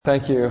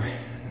Thank you,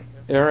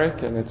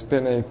 Eric, and it's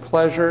been a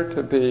pleasure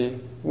to be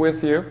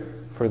with you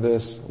for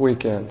this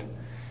weekend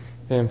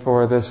and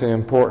for this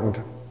important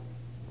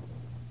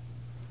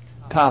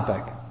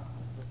topic,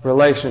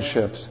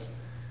 relationships,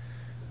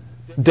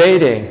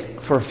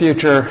 dating for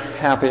future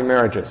happy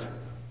marriages.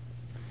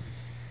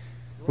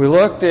 We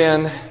looked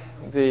in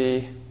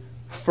the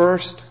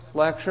first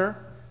lecture,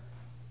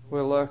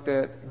 we looked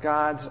at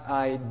God's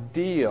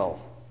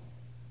ideal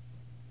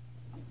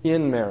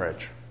in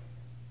marriage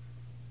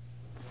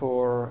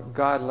for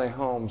godly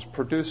homes,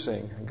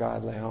 producing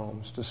godly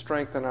homes, to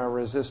strengthen our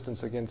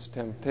resistance against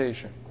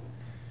temptation.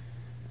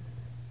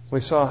 We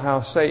saw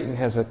how Satan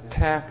has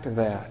attacked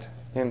that.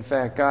 In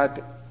fact,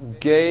 God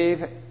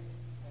gave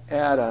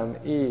Adam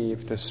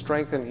Eve to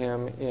strengthen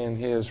him in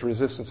his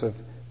resistance of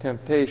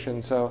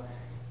temptation, so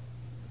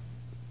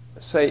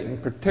Satan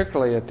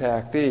particularly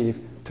attacked Eve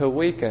to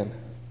weaken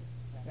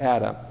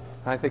Adam.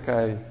 I think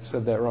I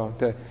said that wrong.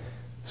 To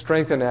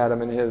strengthen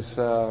Adam in his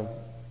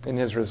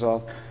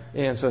resolve.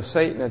 And so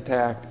Satan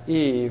attacked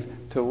Eve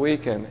to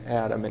weaken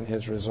Adam in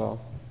his resolve.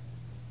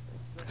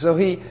 So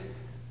he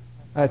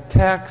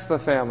attacks the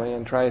family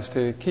and tries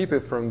to keep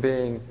it from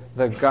being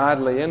the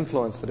godly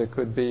influence that it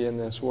could be in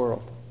this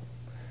world.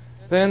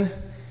 Then,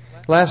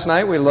 last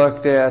night we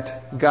looked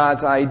at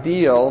God's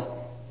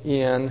ideal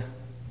in,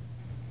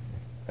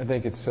 I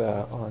think it's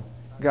on,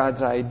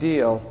 God's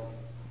ideal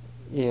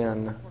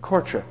in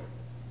courtship.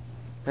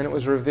 And it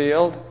was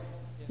revealed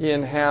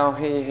in how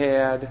he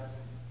had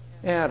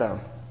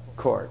Adam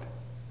court.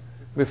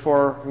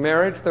 Before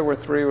marriage, there were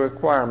three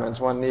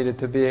requirements. One needed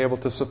to be able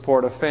to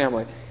support a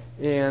family.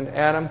 And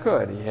Adam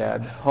could. He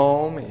had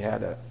home, he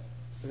had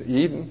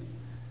Eden,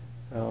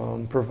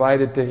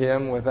 provided to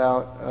him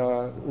without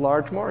a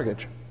large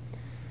mortgage.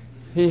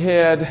 He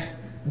had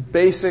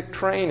basic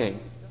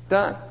training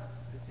done.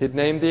 He'd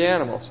named the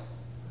animals.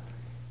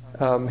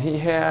 He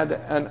had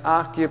an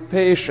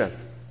occupation.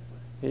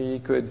 He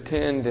could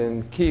tend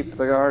and keep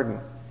the garden.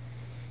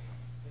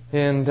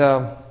 And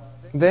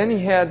then he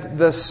had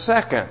the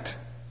second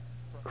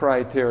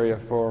criteria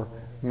for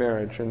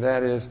marriage, and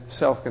that is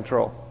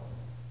self-control.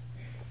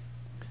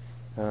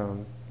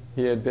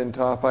 He had been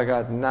taught by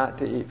God not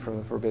to eat from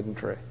the forbidden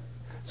tree.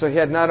 So he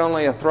had not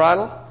only a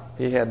throttle,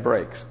 he had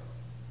brakes,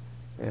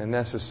 and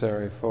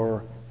necessary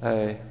for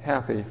a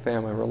happy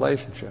family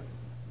relationship.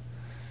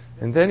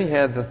 And then he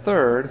had the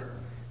third,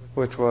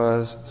 which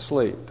was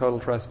sleep,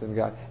 total trust in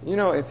God. You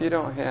know, if you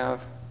don't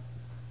have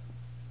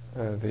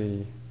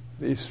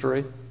these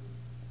three,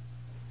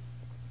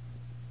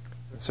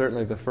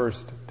 certainly the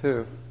first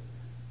two,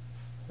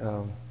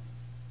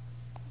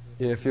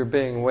 if you're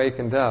being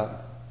wakened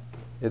up,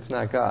 it's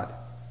not God.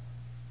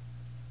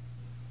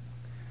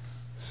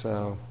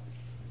 So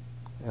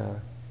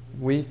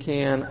we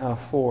can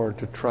afford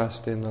to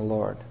trust in the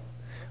Lord.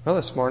 Well,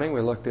 this morning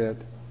we looked at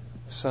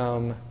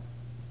some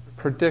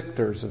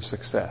predictors of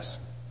success.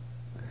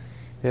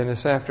 And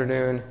this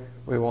afternoon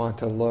we want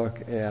to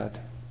look at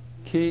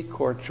key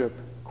courtship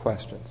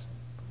questions,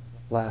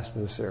 last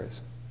of the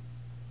series.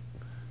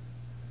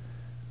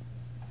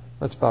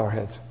 Let's bow our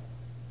heads.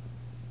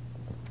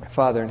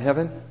 Father in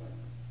heaven,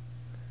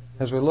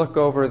 as we look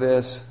over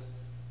this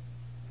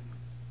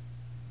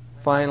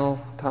final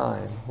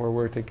time where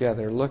we're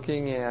together,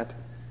 looking at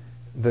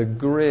the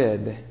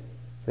grid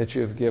that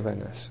you have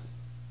given us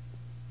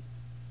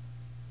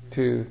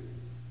to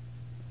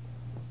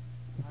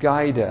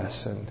guide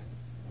us and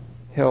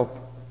help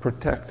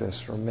protect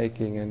us from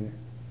making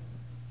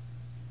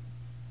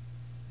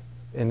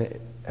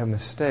a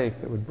mistake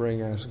that would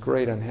bring us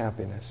great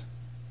unhappiness.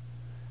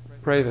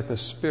 Pray that the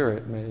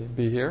Spirit may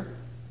be here.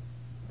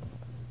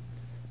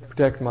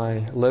 Protect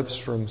my lips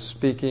from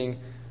speaking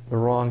the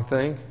wrong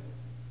thing.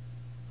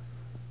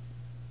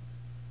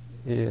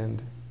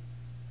 And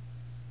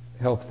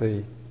help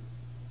the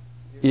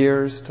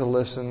ears to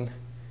listen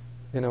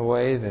in a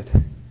way that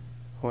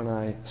when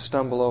I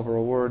stumble over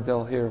a word,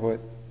 they'll hear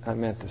what I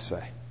meant to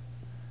say,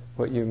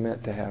 what you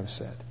meant to have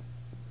said.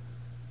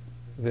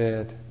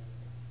 That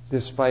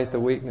despite the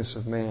weakness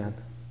of man,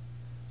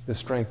 the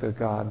strength of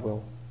God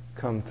will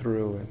come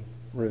through and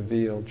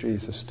reveal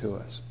Jesus to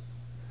us.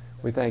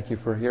 We thank you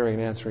for hearing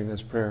and answering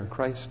this prayer in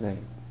Christ's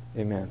name.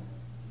 Amen.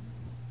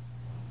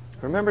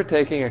 Remember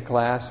taking a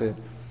class in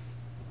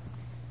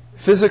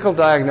physical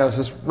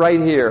diagnosis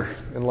right here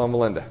in Loma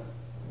Linda.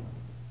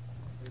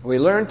 We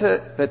learned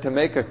that to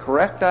make a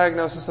correct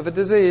diagnosis of a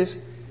disease,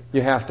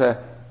 you have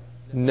to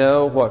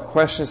know what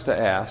questions to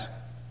ask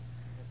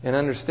and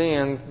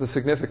understand the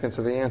significance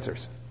of the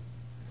answers.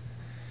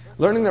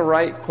 Learning the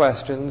right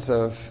questions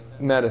of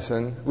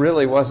medicine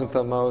really wasn't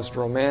the most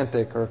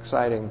romantic or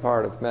exciting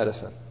part of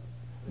medicine,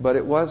 but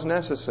it was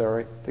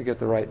necessary to get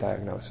the right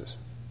diagnosis.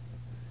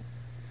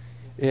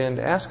 And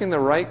asking the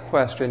right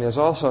question is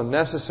also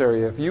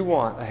necessary if you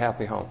want a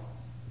happy home.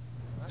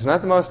 It's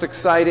not the most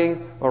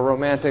exciting or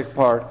romantic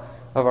part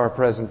of our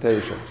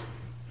presentations,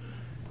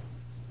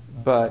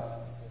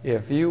 but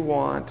if you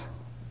want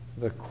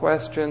the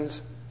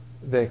questions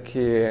that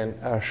can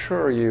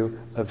assure you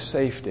of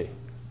safety,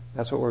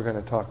 that's what we're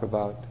going to talk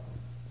about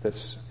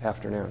this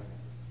afternoon.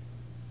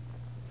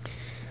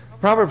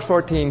 Proverbs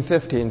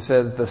 14:15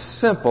 says, "The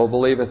simple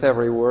believeth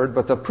every word,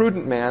 but the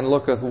prudent man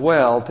looketh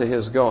well to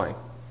his going."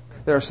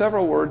 There are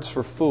several words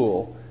for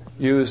fool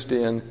used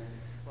in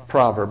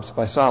Proverbs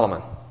by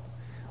Solomon.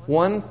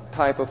 One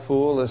type of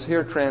fool is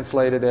here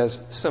translated as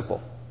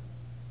simple.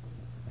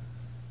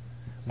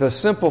 The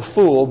simple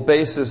fool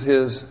bases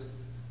his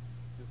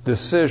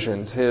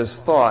decisions, his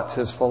thoughts,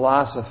 his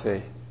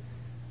philosophy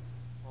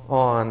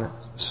on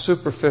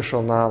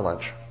superficial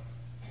knowledge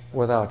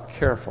without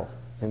careful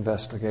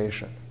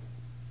investigation.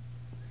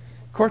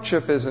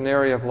 Courtship is an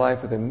area of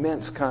life with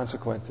immense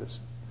consequences.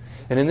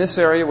 And in this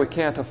area, we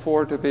can't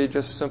afford to be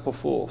just simple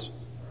fools.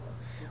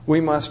 We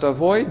must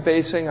avoid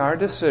basing our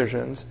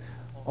decisions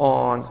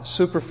on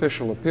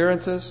superficial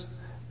appearances,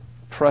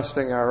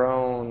 trusting our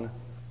own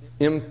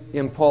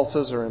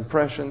impulses or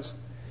impressions.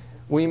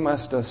 We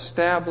must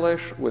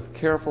establish with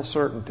careful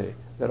certainty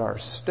that our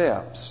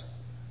steps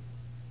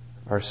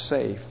are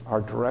safe,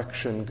 our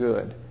direction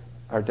good,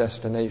 our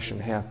destination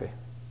happy.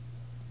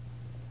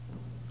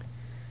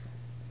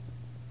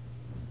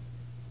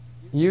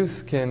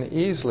 Youth can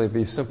easily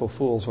be simple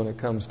fools when it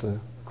comes to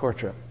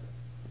courtship.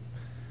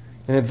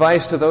 In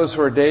advice to those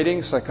who are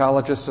dating,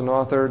 psychologist and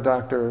author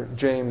Dr.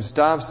 James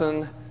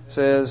Dobson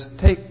says,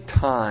 take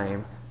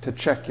time to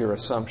check your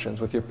assumptions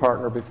with your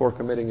partner before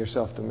committing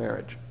yourself to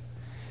marriage.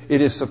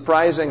 It is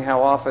surprising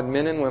how often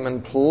men and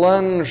women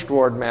plunge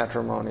toward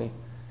matrimony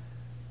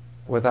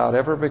without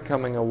ever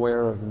becoming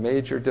aware of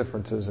major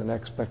differences in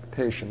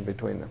expectation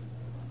between them.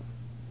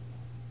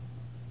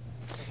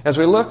 As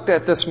we looked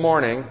at this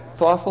morning,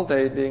 thoughtful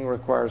dating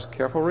requires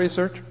careful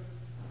research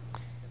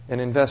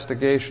and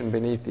investigation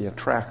beneath the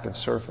attractive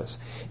surface.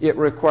 It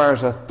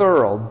requires a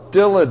thorough,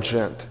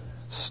 diligent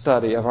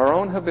study of our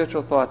own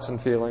habitual thoughts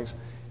and feelings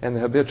and the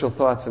habitual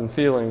thoughts and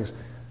feelings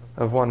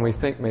of one we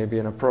think may be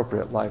an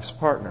appropriate life's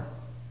partner.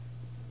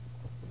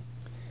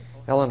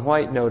 Ellen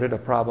White noted a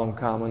problem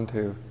common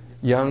to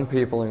young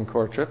people in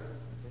courtship.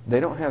 They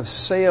don't have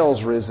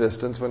sales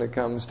resistance when it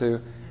comes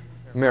to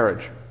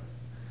marriage.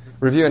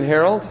 Review and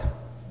Herald,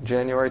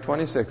 January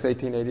 26,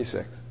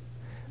 1886.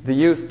 The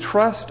youth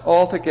trust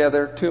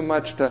altogether too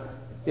much to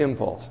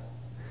impulse.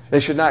 They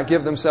should not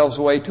give themselves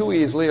away too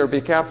easily or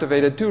be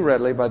captivated too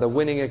readily by the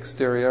winning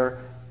exterior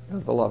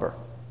of the lover.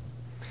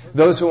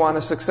 Those who want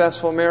a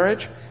successful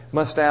marriage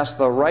must ask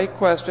the right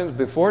questions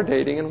before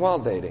dating and while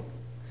dating.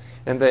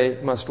 And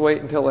they must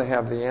wait until they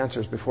have the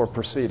answers before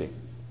proceeding.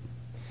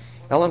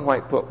 Ellen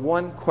White put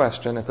one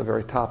question at the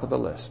very top of the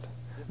list.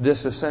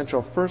 This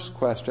essential first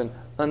question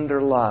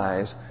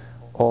underlies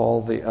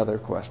all the other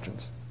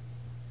questions.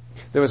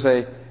 There was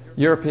a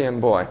European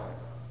boy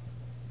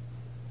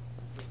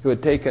who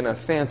had taken a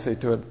fancy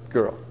to a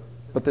girl,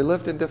 but they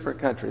lived in different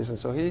countries, and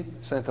so he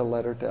sent a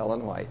letter to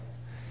Ellen White.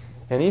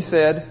 And he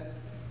said,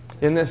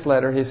 in this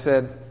letter, he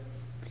said,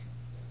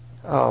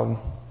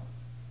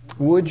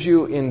 would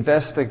you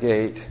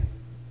investigate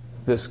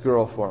this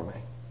girl for me?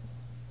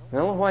 And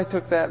Ellen White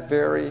took that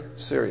very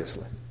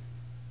seriously.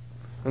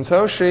 And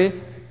so she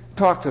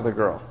talked to the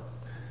girl.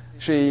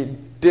 She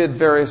did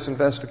various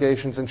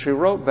investigations, and she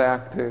wrote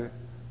back to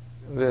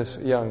this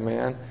young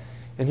man.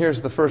 And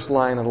here's the first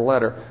line of the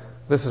letter.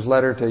 This is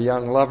Letter to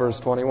Young Lovers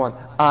 21.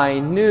 I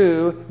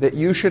knew that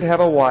you should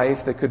have a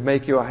wife that could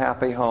make you a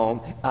happy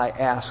home. I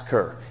asked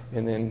her.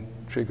 And then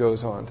she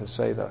goes on to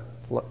say the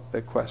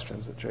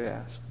questions that she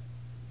asked.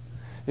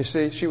 You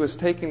see, she was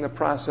taking the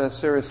process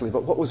seriously,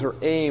 but what was her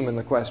aim in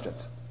the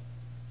questions?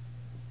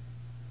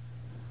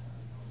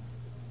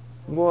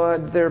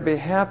 Would there be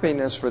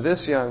happiness for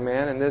this young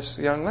man and this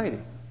young lady?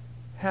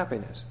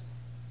 Happiness.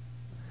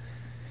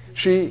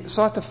 She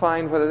sought to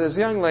find whether this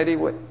young lady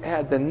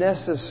had the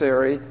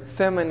necessary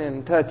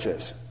feminine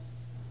touches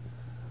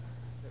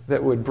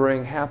that would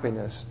bring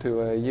happiness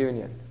to a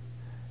union.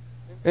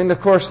 And of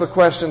course, the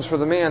questions for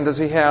the man, does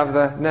he have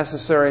the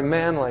necessary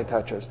manly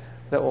touches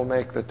that will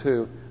make the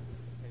two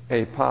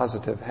a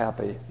positive,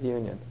 happy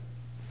union?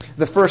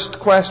 The first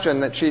question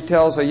that she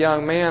tells a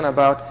young man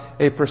about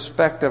a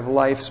prospective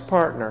life's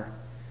partner,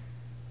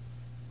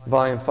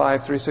 Volume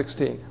 5,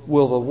 316.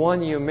 Will the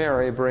one you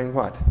marry bring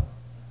what?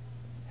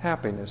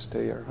 Happiness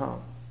to your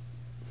home.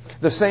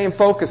 The same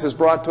focus is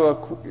brought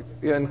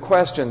in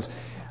questions.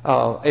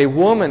 A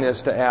woman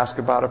is to ask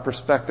about a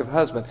prospective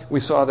husband. We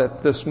saw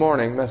that this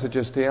morning,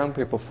 Messages to Young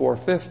People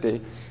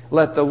 450.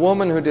 Let the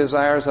woman who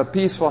desires a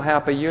peaceful,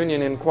 happy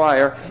union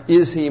inquire,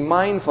 is he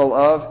mindful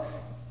of,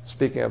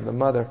 speaking of the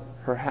mother,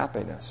 her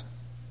happiness?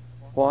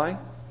 Why?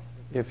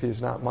 If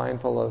he's not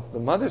mindful of the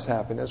mother's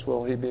happiness,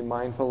 will he be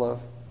mindful of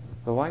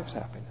the wife's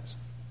happiness?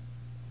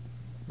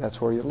 That's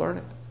where you learn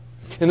it.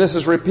 And this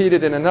is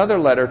repeated in another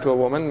letter to a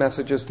woman,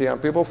 Messages to Young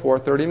People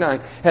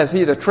 439. Has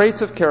he the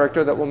traits of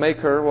character that will make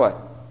her what?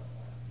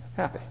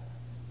 Happy.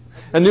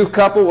 A new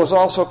couple was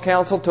also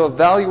counseled to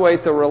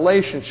evaluate the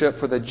relationship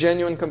for the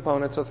genuine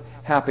components of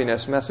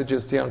happiness.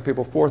 Messages to Young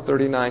People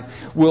 439.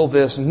 Will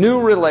this new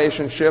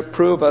relationship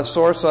prove a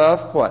source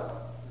of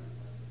what?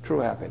 True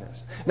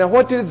happiness. Now,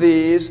 what do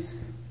these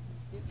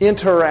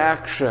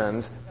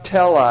interactions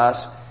tell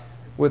us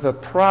with a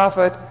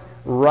prophet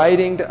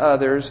writing to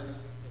others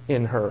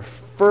in her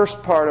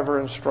first part of her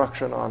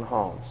instruction on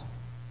homes?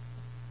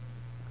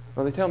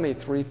 Well, they tell me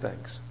three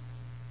things.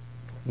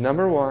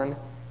 Number one,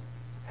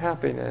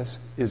 happiness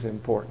is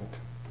important.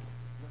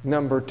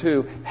 Number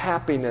two,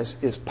 happiness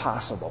is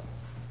possible.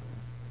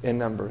 And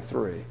number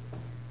three,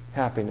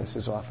 happiness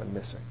is often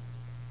missing.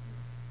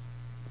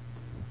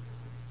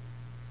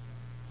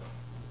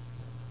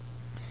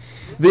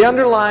 The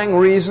underlying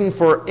reason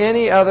for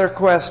any other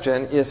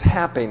question is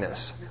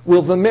happiness.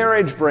 Will the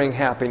marriage bring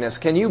happiness?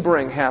 Can you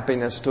bring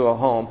happiness to a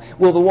home?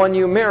 Will the one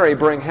you marry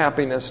bring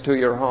happiness to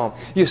your home?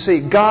 You see,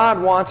 God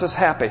wants us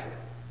happy.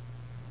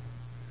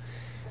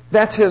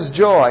 That's His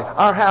joy,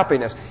 our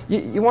happiness.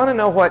 You want to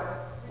know what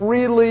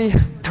really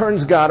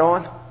turns God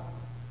on?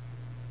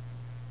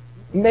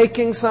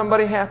 Making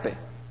somebody happy.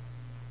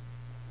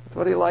 That's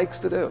what He likes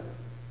to do.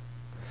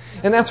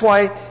 And that's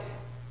why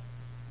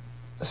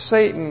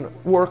Satan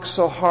works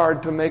so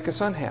hard to make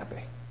us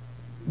unhappy.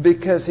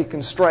 Because he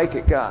can strike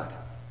at God.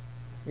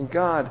 And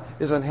God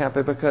is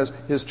unhappy because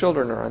His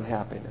children are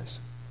unhappiness.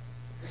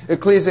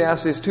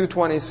 Ecclesiastes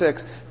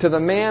 2:26, to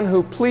the man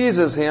who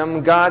pleases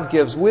Him, God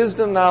gives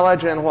wisdom,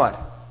 knowledge, and what?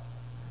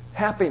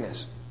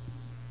 Happiness.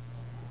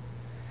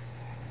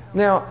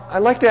 Now, I'd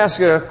like to ask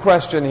you a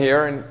question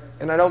here,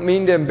 and I don't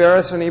mean to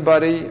embarrass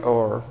anybody,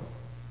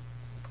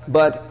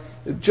 but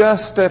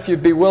just if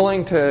you'd be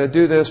willing to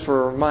do this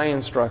for my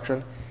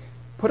instruction,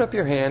 put up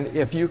your hand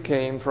if you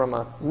came from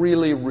a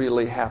really,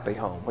 really happy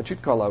home, what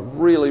you'd call a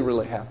really,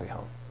 really happy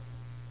home.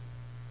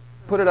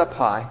 Put it up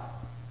high.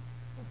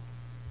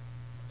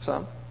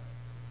 Some.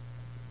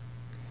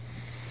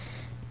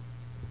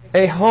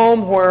 A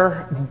home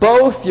where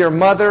both your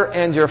mother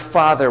and your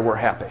father were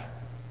happy.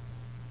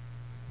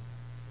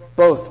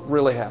 Both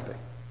really happy.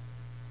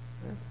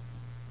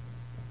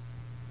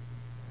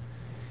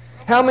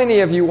 How many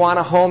of you want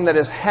a home that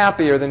is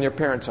happier than your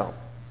parents' home?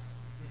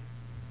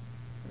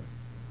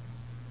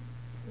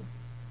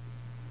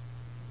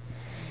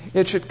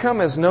 It should come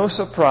as no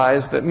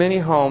surprise that many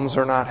homes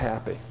are not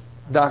happy.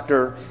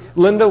 Dr.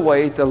 Linda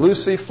Waite, the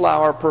Lucy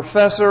Flower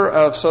Professor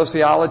of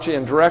Sociology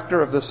and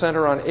Director of the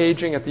Center on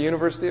Aging at the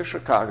University of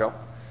Chicago,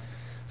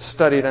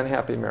 studied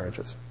unhappy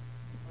marriages.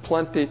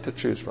 Plenty to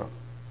choose from.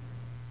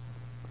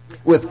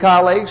 With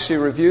colleagues, she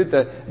reviewed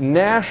the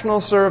National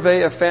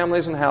Survey of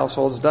Families and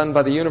Households done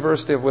by the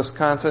University of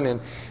Wisconsin in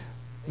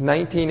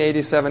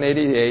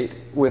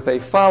 1987-88 with a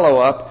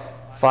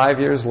follow-up 5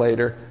 years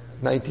later,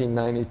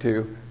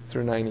 1992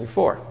 through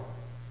 94.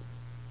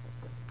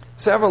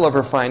 Several of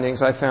her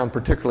findings I found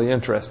particularly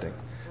interesting.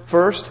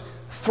 First,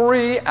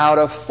 3 out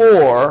of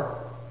 4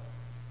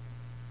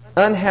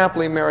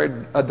 unhappily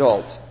married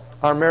adults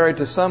are married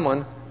to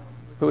someone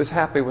who is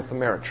happy with the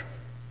marriage.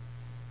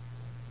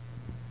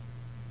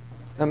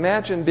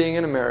 Imagine being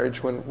in a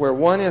marriage where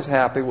one is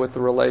happy with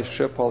the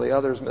relationship while the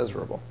other is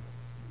miserable.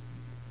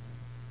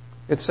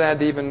 It's sad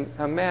to even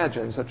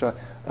imagine such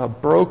a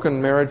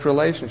broken marriage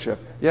relationship.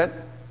 Yet,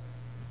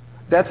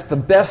 that's the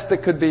best that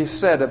could be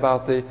said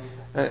about the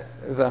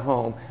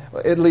home.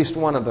 At least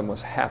one of them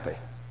was happy,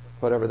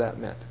 whatever that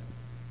meant.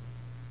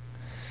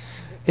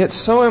 It's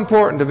so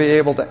important to be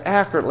able to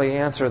accurately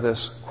answer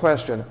this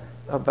question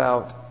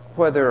about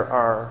whether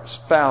our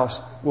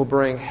spouse will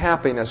bring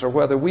happiness or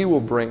whether we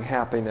will bring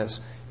happiness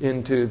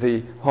into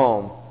the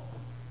home.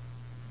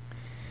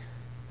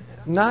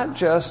 Not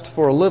just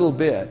for a little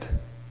bit,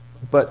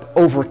 but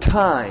over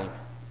time.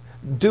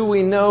 Do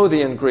we know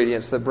the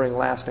ingredients that bring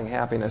lasting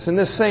happiness? In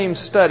this same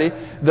study,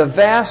 the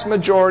vast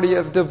majority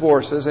of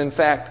divorces, in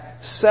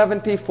fact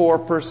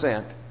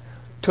 74%,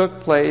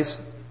 took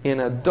place in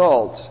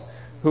adults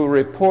who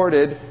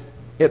reported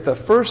at the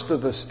first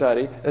of the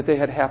study that they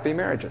had happy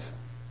marriages.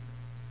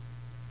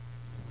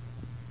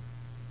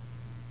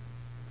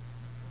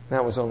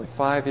 That was only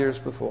 5 years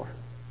before.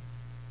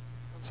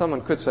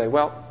 Someone could say,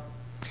 well,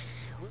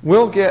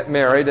 we'll get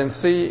married and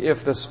see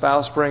if the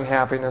spouse bring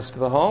happiness to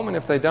the home, and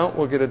if they don't,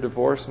 we'll get a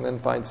divorce and then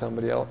find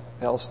somebody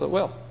else that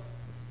will.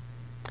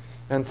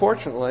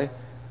 Unfortunately,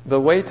 the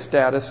Waite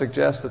data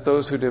suggests that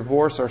those who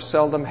divorce are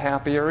seldom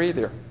happier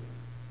either.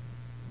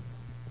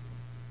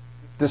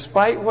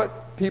 Despite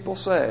what people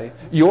say,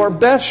 your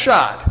best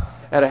shot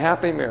at a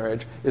happy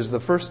marriage is the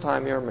first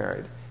time you're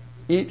married.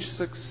 Each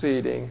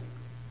succeeding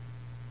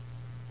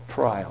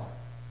trial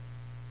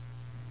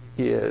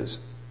is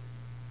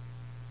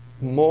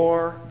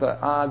more, the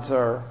odds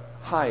are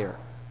higher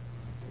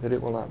that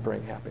it will not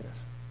bring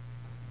happiness.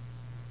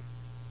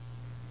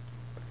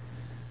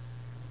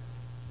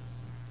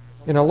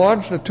 In a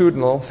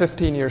longitudinal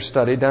 15-year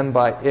study done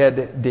by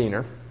Ed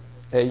Diener,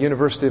 a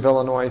University of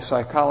Illinois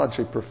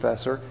psychology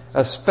professor,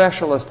 a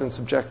specialist in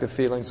subjective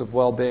feelings of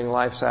well-being,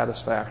 life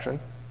satisfaction.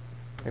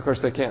 Of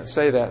course, they can't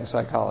say that in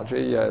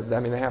psychology.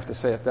 They have to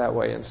say it that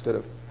way instead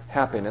of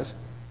happiness.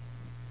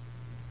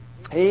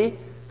 He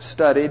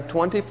studied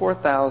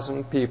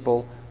 24,000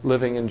 people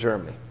living in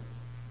Germany.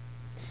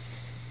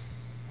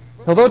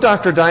 Although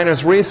Dr.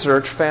 Diener's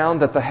research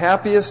found that the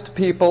happiest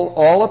people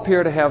all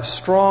appear to have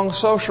strong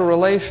social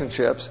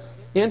relationships,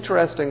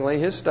 interestingly,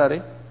 his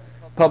study,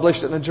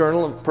 published in the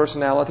Journal of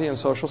Personality and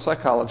Social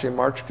Psychology in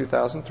March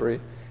 2003,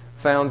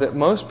 found that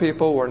most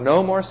people were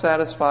no more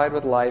satisfied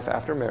with life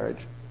after marriage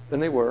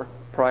than they were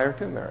prior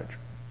to marriage.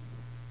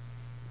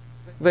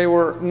 They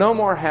were no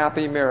more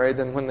happy married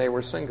than when they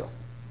were single.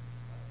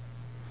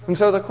 And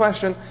so the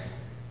question,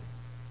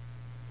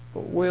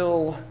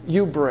 will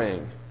you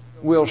bring,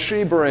 will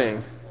she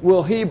bring,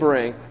 will he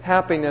bring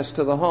happiness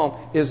to the home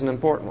is an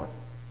important one.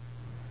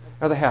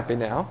 Are they happy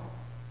now?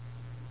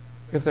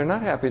 If they're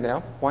not happy now,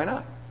 why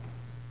not?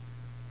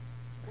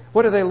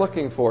 What are they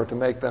looking for to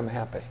make them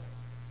happy?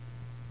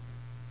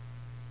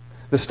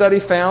 The study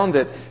found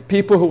that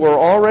people who were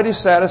already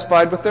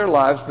satisfied with their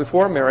lives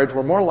before marriage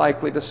were more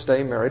likely to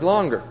stay married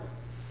longer.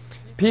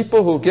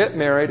 People who get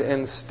married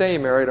and stay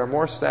married are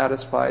more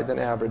satisfied than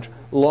average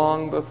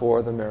long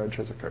before the marriage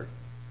has occurred.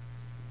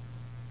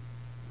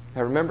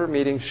 I remember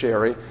meeting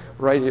Sherry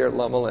right here at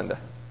Loma Linda.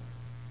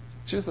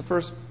 She was the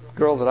first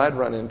girl that I'd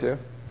run into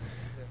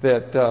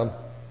that was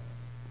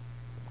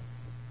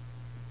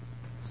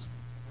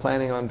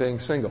planning on being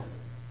single.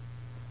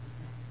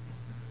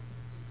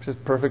 She's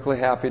perfectly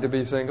happy to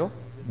be single.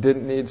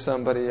 Didn't need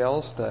somebody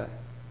else to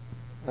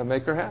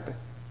make her happy.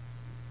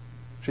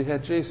 She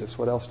had Jesus.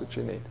 What else did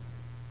she need?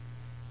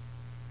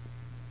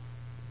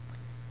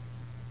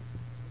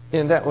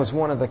 And that was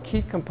one of the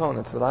key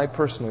components that I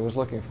personally was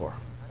looking for.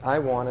 I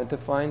wanted to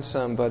find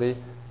somebody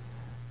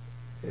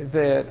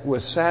that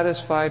was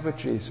satisfied with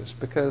Jesus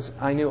because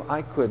I knew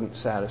I couldn't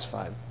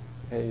satisfy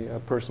a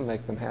person,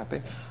 make them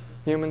happy.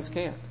 Humans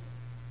can't.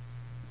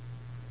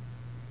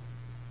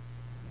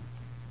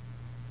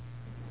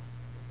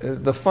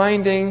 The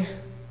finding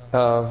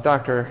of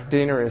Dr.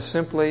 Diener is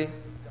simply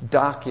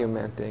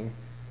documenting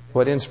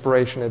what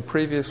inspiration had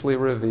previously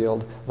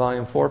revealed.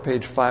 Volume 4,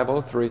 page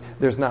 503.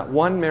 There's not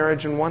one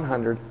marriage in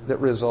 100 that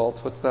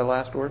results, what's that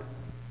last word?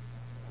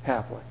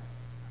 Happily.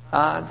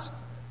 Odds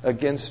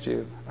against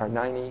you are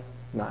 99%.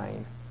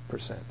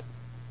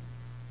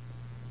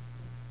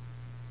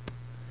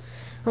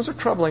 Those are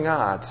troubling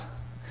odds.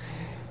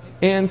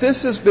 And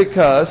this is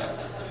because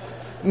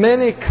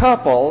many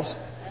couples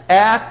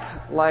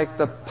act like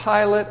the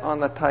pilot on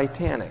the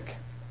Titanic,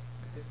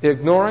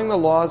 ignoring the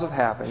laws of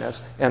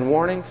happiness and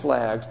warning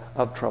flags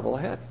of trouble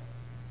ahead.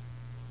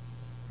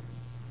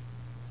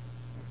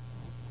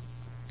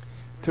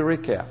 To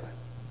recap,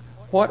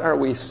 what are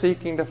we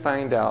seeking to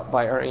find out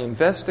by our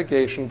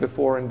investigation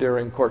before and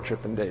during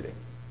courtship and dating?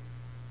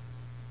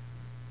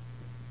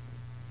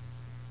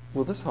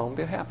 Will this home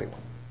be a happy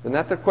one? Isn't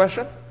that the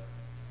question?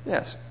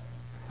 Yes.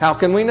 How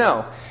can we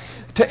know?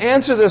 To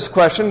answer this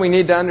question, we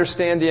need to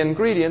understand the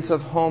ingredients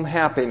of home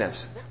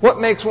happiness. What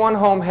makes one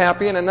home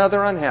happy and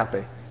another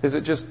unhappy? Is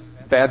it just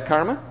bad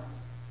karma?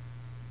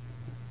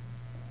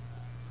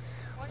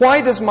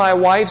 Why does my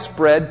wife's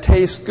bread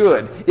taste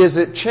good? Is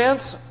it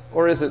chance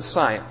or is it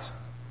science?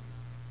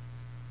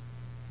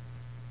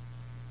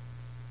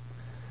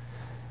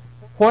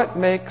 What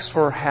makes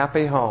for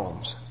happy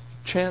homes?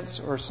 Chance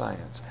or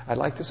science? I'd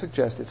like to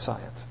suggest it's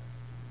science.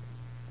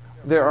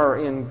 There are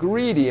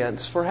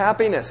ingredients for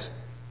happiness.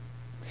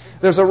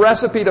 There's a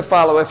recipe to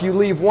follow. If you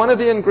leave one of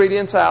the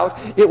ingredients out,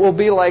 it will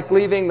be like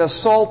leaving the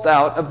salt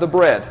out of the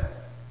bread.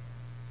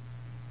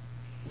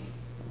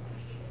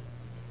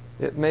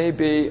 It may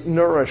be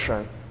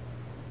nourishing,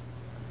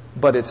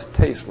 but it's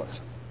tasteless.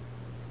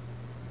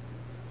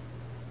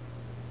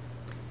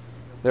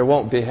 There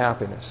won't be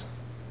happiness.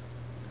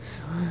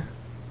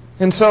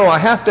 And so I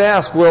have to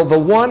ask, will the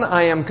one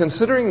I am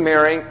considering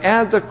marrying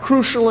add the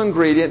crucial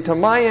ingredient to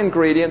my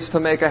ingredients to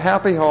make a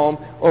happy home,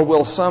 or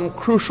will some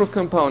crucial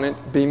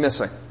component be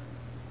missing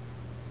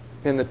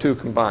in the two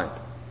combined?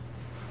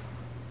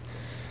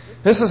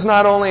 This is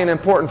not only an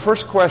important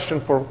first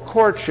question for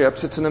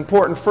courtships, it's an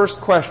important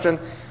first question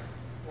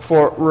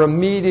for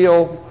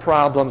remedial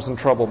problems and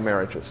troubled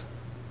marriages.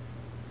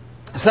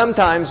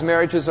 Sometimes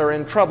marriages are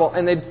in trouble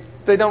and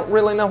they don't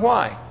really know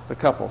why, the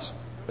couples.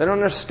 They don't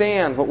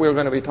understand what we're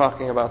going to be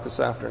talking about this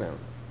afternoon.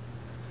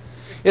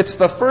 It's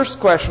the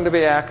first question to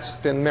be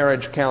asked in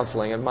marriage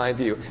counseling, in my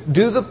view.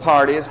 Do the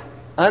parties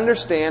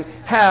understand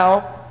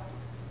how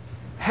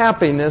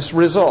happiness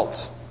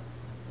results?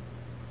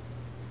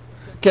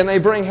 Can they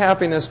bring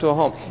happiness to a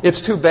home?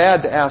 It's too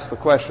bad to ask the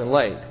question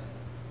late,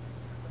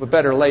 but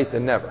better late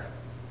than never.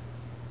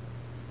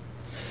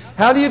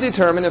 How do you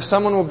determine if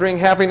someone will bring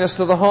happiness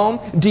to the home?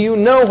 Do you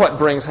know what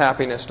brings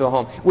happiness to a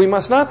home? We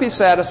must not be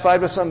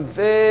satisfied with some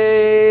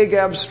vague,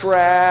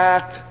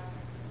 abstract,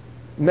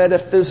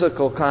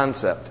 metaphysical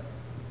concept.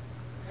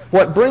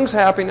 What brings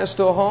happiness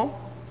to a home?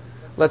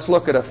 Let's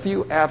look at a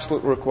few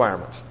absolute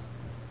requirements.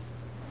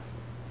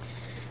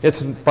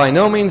 It's by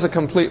no means a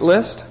complete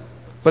list,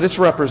 but it's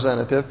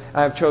representative.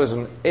 I have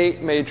chosen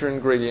 8 major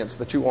ingredients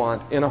that you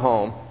want in a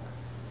home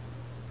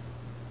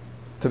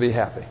to be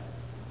happy.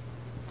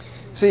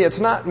 See, it's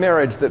not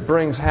marriage that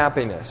brings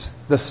happiness.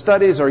 The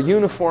studies are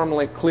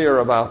uniformly clear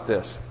about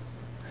this.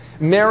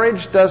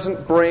 Marriage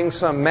doesn't bring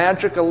some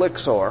magic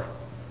elixir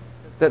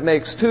that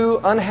makes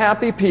two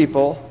unhappy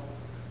people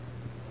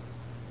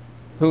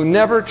who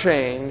never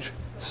change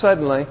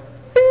suddenly,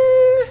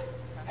 ding,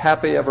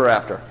 happy ever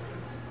after.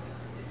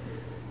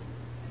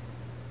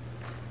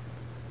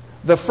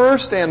 The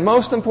first and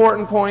most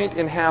important point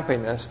in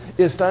happiness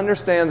is to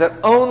understand that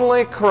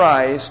only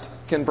Christ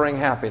can bring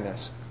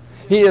happiness.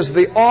 He is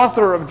the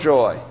author of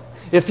joy.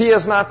 If He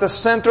is not the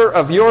center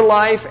of your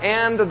life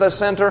and the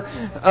center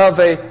of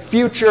a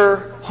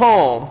future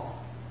home,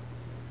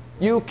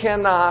 you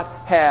cannot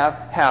have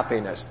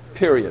happiness,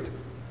 period.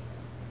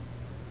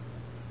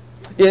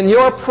 In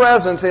your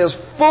presence is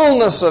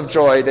fullness of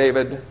joy,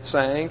 David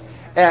sang.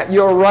 At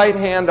your right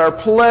hand are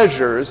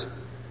pleasures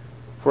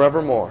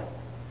forevermore.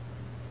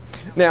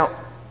 Now,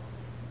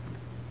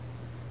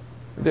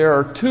 there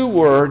are two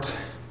words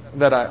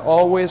that I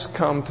always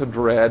come to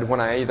dread when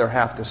I either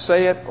have to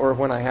say it or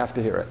when I have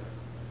to hear it.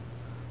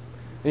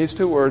 These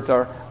two words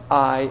are,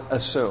 I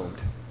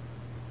assumed.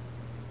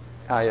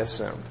 I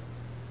assumed.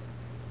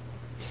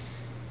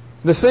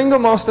 The single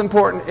most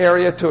important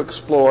area to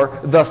explore,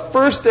 the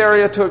first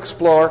area to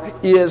explore,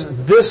 is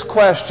this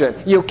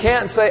question. You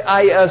can't say,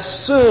 I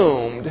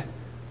assumed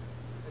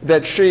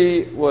that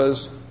she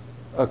was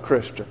a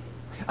Christian.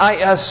 I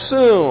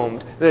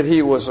assumed that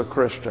he was a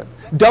Christian.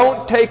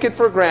 Don't take it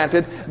for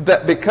granted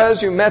that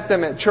because you met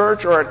them at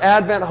church or at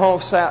Advent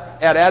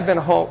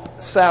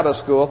Hope Sabbath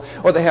School,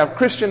 or they have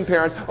Christian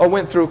parents, or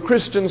went through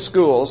Christian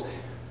schools,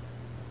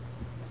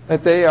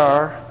 that they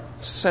are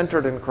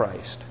centered in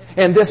Christ.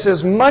 And this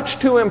is much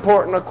too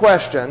important a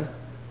question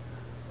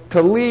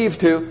to leave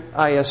to,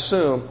 I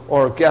assume,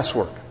 or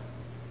guesswork.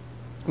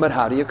 But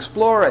how do you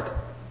explore it?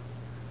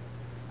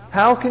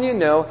 How can you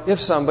know if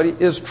somebody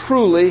is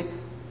truly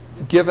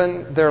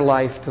given their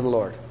life to the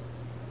Lord?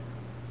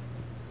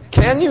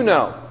 Can you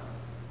know?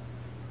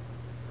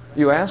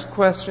 You ask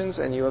questions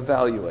and you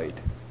evaluate.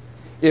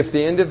 If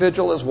the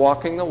individual is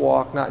walking the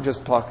walk, not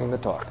just talking the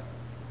talk.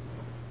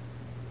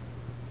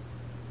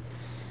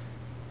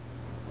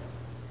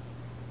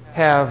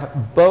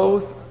 Have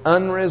both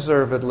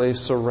unreservedly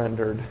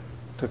surrendered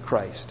to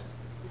Christ.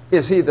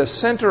 Is He the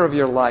center of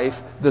your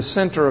life, the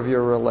center of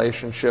your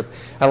relationship?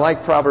 I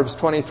like Proverbs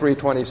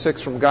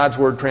 23:26 from God's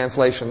Word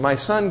translation. My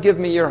son, give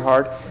me your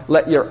heart.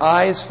 Let your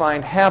eyes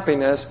find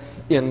happiness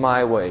in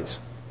my ways.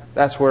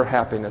 That's where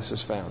happiness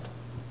is found.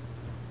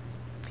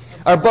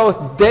 Are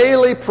both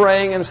daily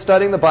praying and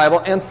studying the Bible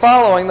and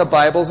following the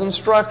Bible's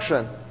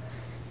instruction?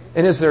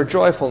 And is there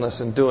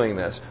joyfulness in doing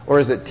this? Or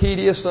is it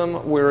tedious,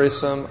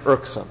 wearisome,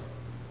 irksome?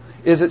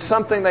 Is it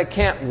something they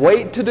can't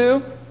wait to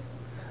do?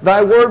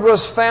 Thy word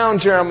was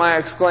found, Jeremiah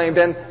exclaimed,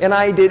 and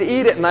I did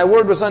eat it, and thy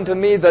word was unto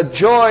me the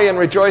joy and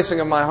rejoicing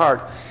of my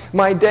heart.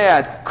 My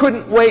dad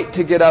couldn't wait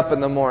to get up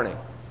in the morning.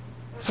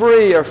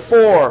 3 or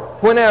 4,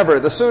 whenever,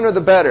 the sooner the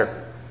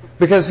better.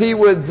 Because he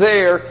would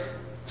there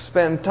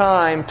spend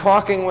time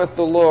talking with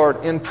the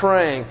Lord and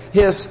praying.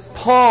 His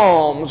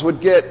palms would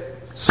get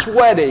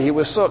sweaty. He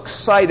was so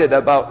excited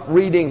about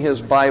reading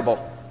his Bible.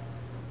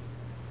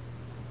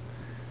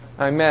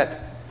 I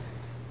met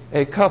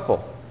a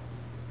couple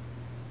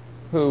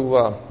who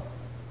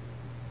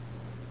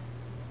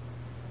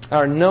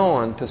are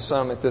known to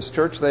some at this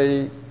church.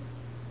 They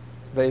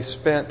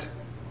spent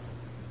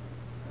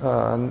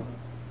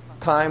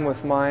time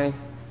with my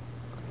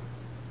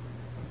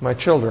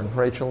children,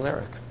 Rachel and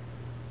Eric.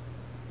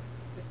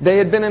 They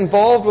had been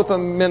involved with a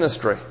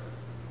ministry,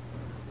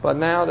 but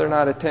now they're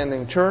not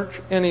attending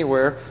church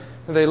anywhere.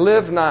 They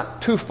live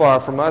not too far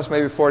from us,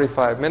 maybe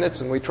 45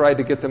 minutes, and we tried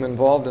to get them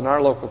involved in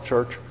our local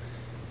church.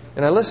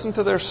 And I listened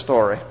to their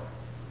story.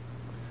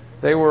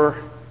 They were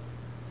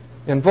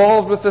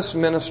involved with this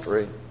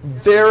ministry,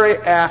 very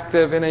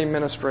active in a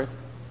ministry.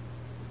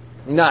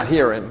 Not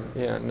here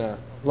in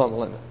Loma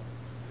Linda.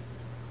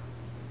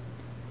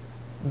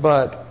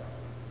 But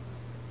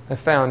I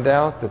found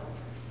out that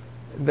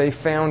they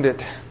found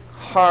it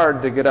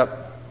hard to get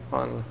up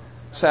on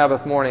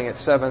Sabbath morning at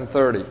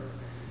 7:30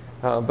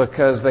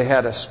 because they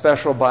had a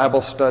special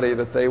Bible study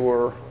that they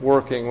were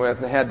working with.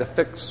 They had to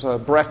fix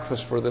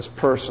breakfast for this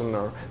person,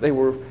 or they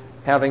were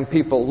having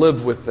people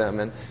live with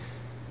them.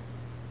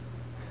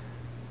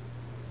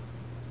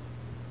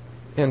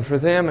 And for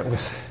them it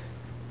was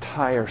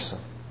tiresome.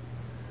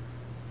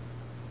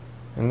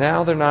 And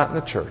now they're not in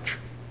the church.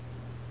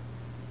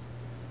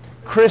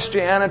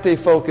 Christianity,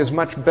 folk, is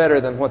much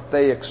better than what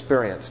they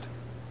experienced.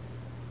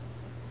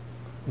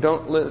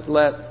 Don't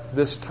let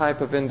this type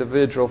of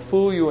individual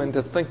fool you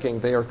into thinking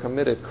they are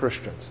committed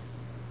Christians.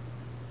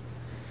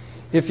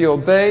 If you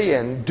obey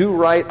and do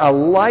right, a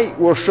light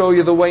will show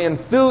you the way and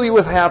fill you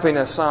with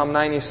happiness, Psalm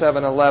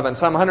 97:11.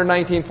 Psalm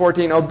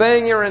 119:14,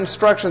 obeying your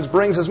instructions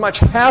brings as much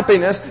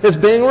happiness as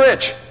being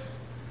rich.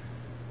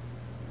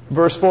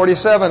 Verse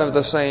 47 of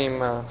the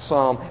same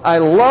psalm, I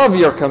love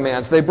your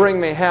commands. They bring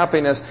me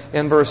happiness.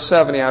 In verse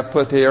 70 I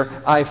put here,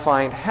 I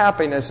find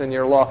happiness in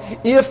your law.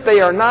 If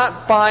they are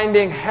not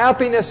finding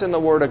happiness in the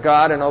Word of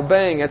God and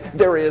obeying it,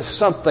 there is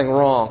something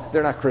wrong.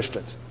 They're not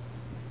Christians.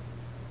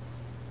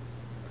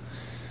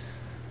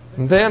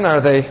 And then are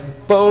you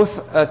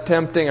both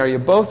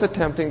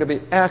attempting to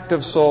be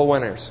active soul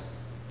winners?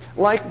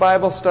 Like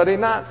Bible study,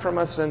 not from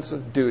a sense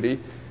of duty,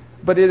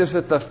 but it is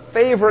the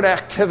favorite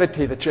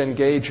activity that you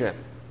engage in.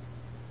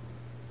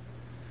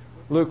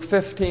 Luke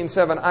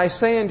 15:7, I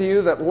say unto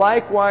you that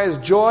likewise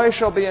joy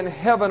shall be in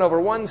heaven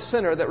over one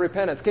sinner that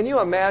repenteth. Can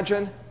you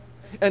imagine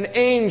an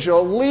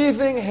angel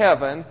leaving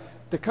heaven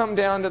to come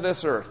down to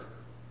this earth?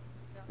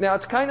 Now,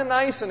 it's kind of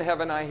nice in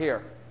heaven, I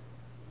hear.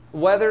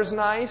 Weather's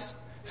nice.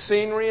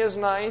 Scenery is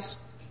nice.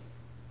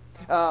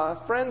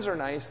 Friends are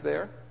nice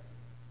there.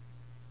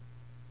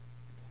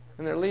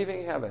 And they're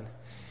leaving heaven.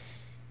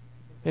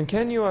 And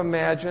can you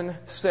imagine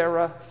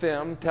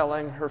Seraphim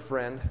telling her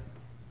friend,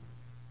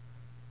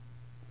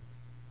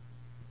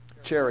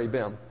 Cherry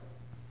Bim,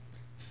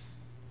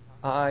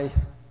 here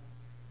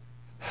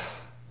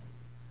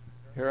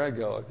I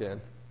go again.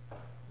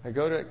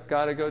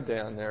 Got to go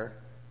down there,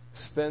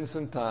 spend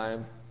some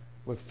time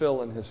with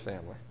Phil and his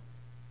family.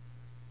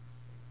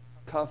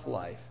 Tough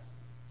life.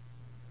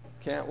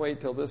 Can't wait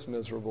till this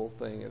miserable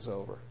thing is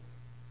over.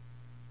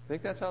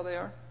 Think that's how they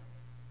are?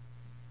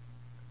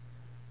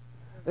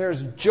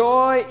 There's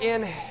joy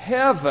in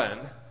heaven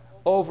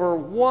over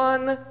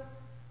one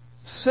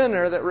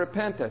sinner that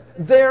repenteth.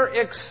 They're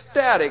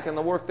ecstatic in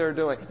the work they're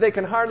doing. They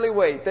can hardly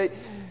wait.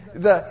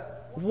 The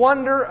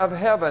wonder of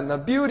heaven, the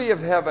beauty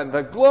of heaven,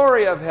 the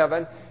glory of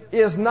heaven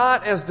is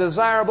not as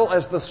desirable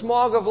as the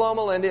smog of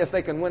Loma Linda if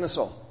they can win a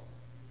soul.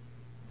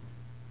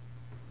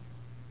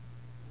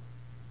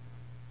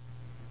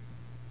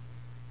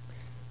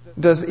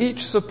 Does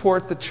each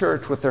support the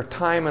church with their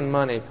time and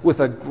money,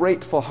 with a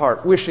grateful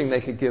heart, wishing they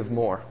could give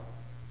more?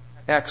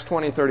 Acts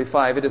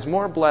 20:35, it is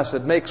more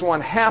blessed, makes one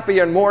happy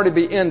and more to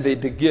be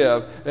envied to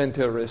give than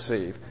to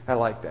receive. I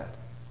like that.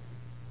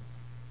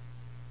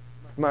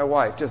 My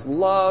wife just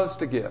loves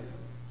to give.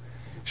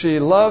 She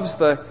loves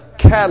the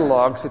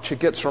catalogs that she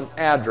gets from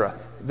ADRA,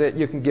 that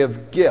you can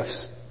give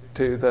gifts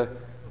to the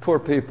poor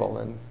people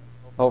in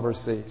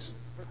overseas.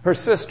 Her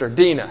sister,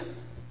 Dina,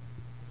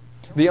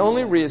 the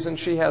only reason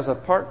she has a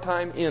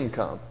part-time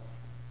income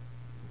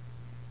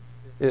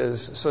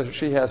is so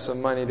she has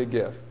some money to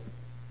give.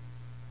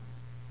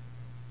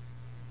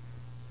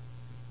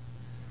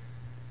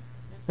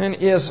 And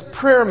is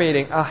prayer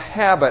meeting a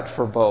habit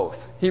for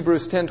both?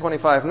 Hebrews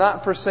 10:25,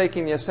 not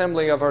forsaking the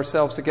assembling of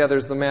ourselves together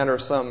as the manner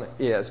of some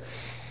is.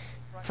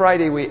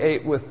 Friday we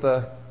ate with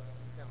the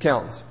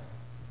Kelms.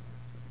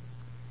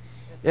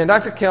 And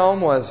Dr. Kelm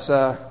was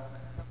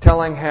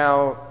telling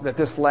how that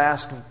this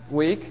last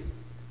week,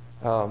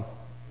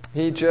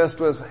 he just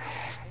was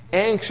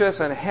anxious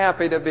and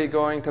happy to be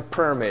going to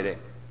prayer meeting,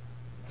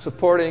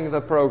 supporting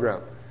the program.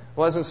 It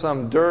wasn't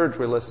some dirge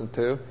we listened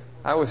to.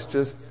 I was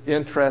just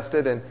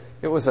interested, and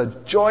it was a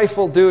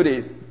joyful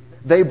duty.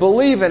 They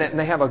believe in it, and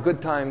they have a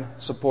good time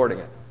supporting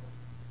it,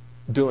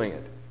 doing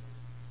it.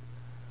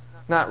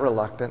 Not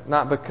reluctant,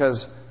 not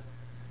because,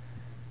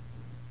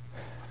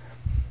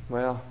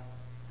 well,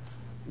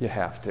 you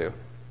have to.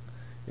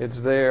 It's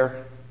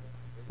there.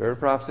 Spirit of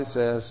Prophecy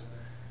says,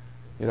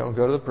 you don't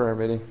go to the prayer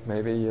meeting,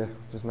 maybe you're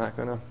just not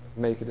going to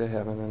make it to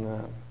heaven.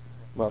 And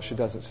well, she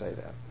doesn't say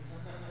that.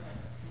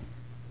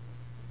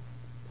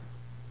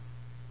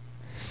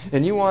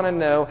 And you want to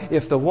know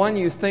if the one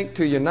you think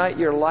to unite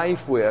your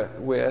life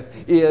with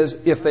is,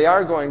 if they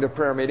are going to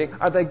prayer meeting,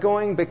 are they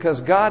going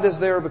because God is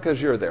there or because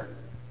you're there?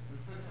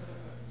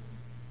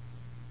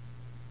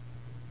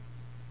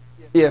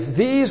 If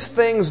these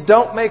things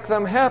don't make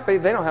them happy,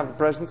 they don't have the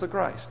presence of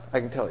Christ.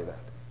 I can tell you that.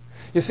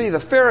 You see, the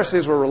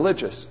Pharisees were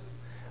religious,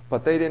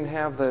 but they didn't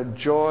have the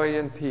joy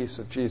and peace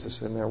of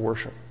Jesus in their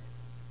worship.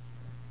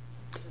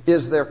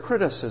 Is there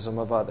criticism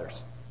of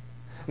others?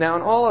 Now,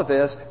 in all of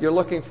this, you're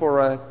looking for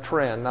a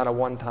trend, not a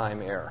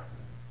one-time error.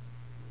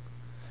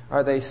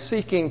 Are they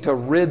seeking to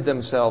rid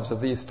themselves of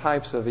these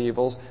types of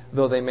evils,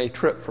 though they may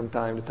trip from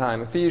time to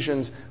time?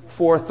 Ephesians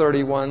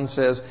 4:31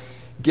 says,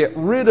 get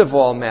rid of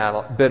all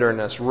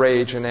bitterness,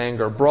 rage, and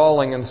anger,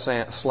 brawling and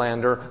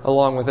slander,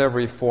 along with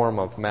every form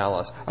of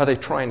malice. Are they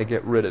trying to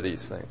get rid of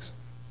these things?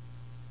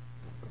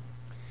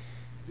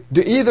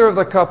 Do either of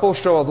the couple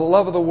show the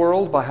love of the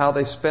world by how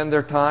they spend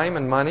their time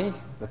and money,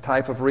 the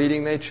type of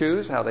reading they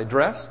choose, how they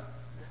dress,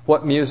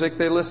 what music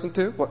they listen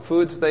to, what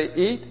foods they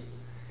eat,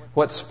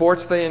 what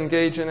sports they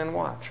engage in and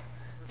watch?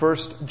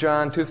 1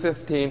 John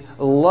 2:15,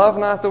 love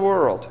not the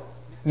world,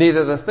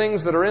 neither the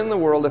things that are in the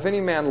world. If any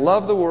man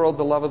love the world,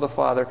 the love of the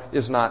Father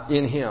is not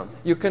in him.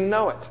 You can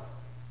know it.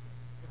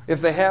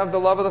 If they have the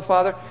love of the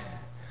Father,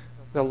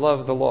 they'll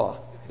love the law.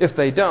 If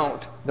they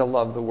don't, they'll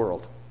love the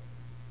world.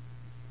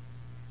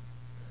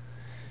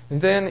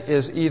 And then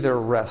is either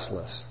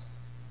restless,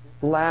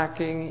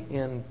 lacking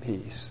in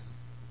peace.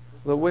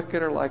 The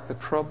wicked are like the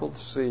troubled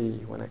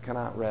sea when it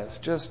cannot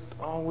rest, just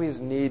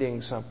always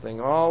needing something,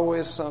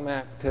 always some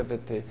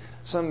activity.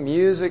 Some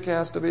music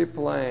has to be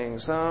playing,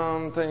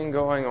 something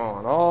going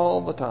on all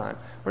the time.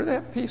 Or do they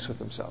have peace with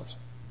themselves?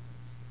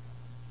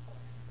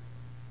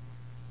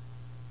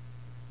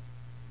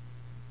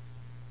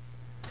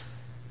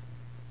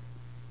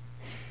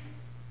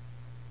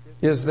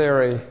 Is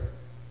there a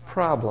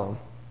problem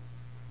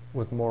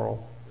with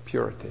moral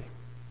purity?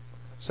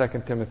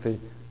 2 Timothy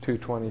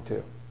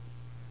 2:22.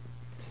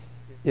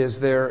 Is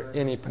there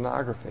any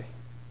pornography?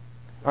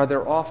 Are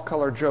there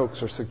off-color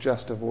jokes or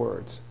suggestive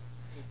words?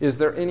 Is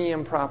there any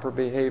improper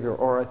behavior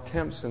or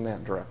attempts in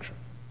that direction?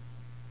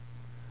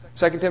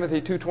 2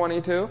 Timothy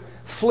 2:22,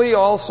 flee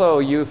also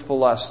youthful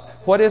lust.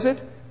 What is it?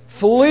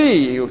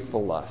 Flee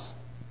youthful lust.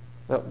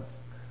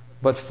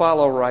 But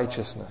follow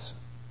righteousness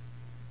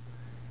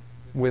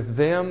with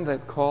them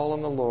that call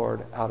on the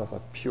Lord out of a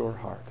pure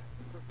heart.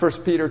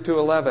 1 Peter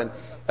 2:11,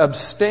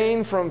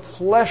 abstain from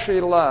fleshly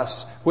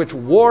lusts which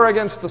war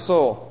against the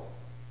soul.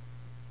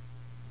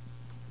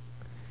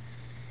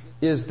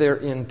 Is there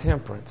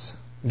intemperance?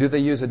 Do they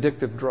use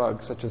addictive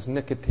drugs such as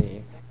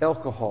nicotine,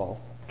 alcohol,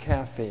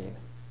 caffeine?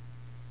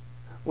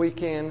 We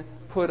can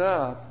put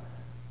up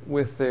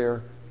with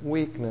their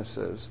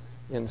weaknesses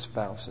in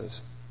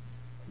spouses,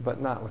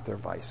 but not with their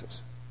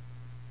vices.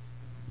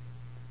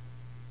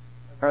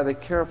 Are they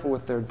careful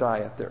with their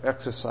diet, their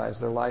exercise,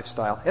 their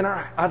lifestyle? And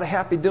are they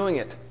happy doing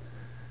it?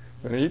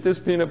 I'm going to eat this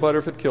peanut butter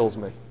if it kills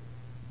me.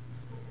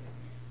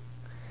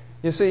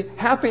 You see,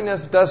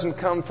 happiness doesn't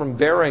come from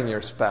bearing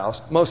your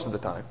spouse most of the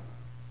time.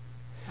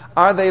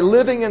 Are they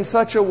living in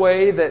such a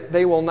way that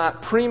they will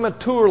not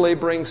prematurely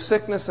bring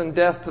sickness and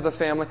death to the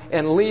family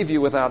and leave you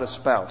without a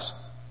spouse?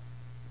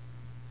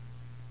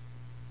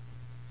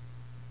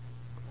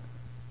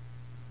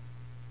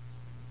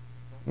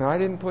 Now, I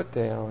didn't put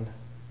down,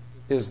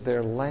 is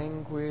their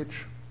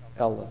language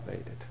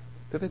elevated?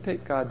 Do they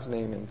take God's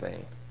name in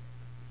vain?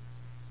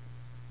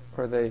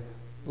 Or are they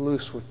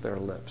loose with their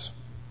lips,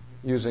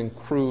 using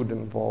crude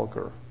and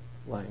vulgar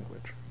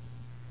language?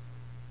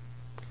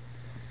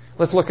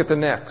 Let's look at the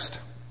next.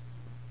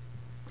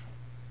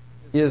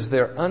 Is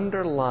there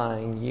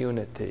underlying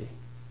unity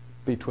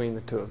between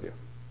the two of you?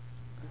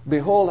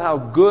 Behold how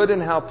good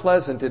and how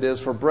pleasant it is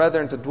for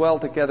brethren to dwell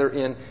together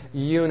in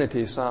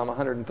unity, Psalm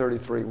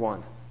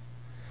 133:1.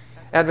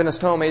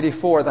 Adventist Home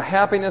 84, the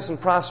happiness and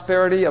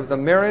prosperity of the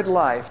married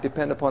life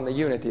depend upon the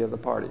unity of the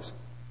parties.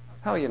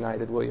 How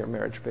united will your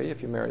marriage be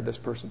if you married this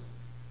person?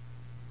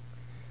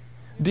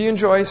 Do you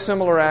enjoy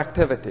similar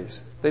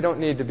activities? They don't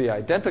need to be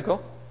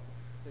identical,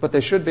 but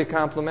they should be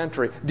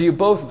complementary. Do you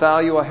both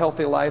value a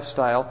healthy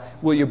lifestyle?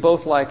 Will you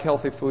both like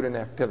healthy food and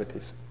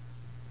activities?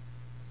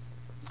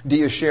 Do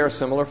you share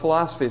similar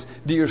philosophies?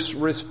 Do you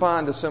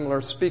respond to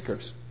similar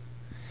speakers?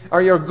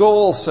 Are your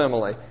goals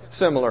similar?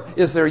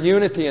 Is there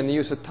unity in the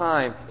use of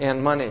time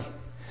and money?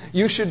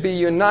 You should be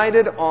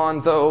united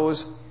on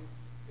those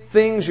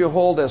things you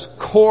hold as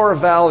core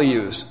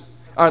values.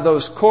 Are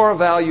those core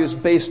values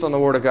based on the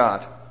Word of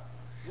God?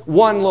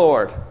 One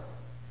Lord,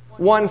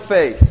 one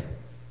faith,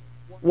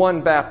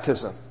 one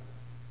baptism.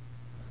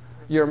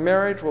 Your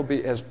marriage will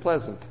be as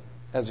pleasant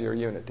as your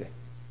unity.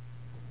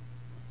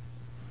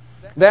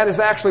 That is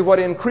actually what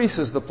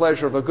increases the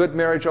pleasure of a good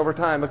marriage over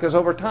time, because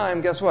over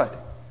time, guess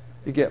what?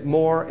 You get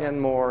more and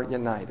more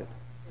united.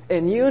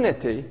 And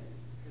unity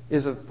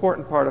is an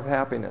important part of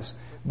happiness,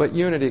 but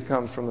unity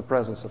comes from the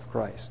presence of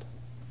Christ.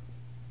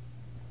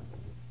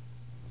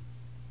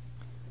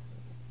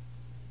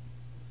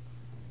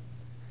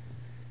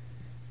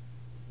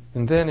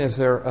 And then is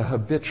there a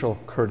habitual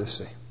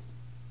courtesy?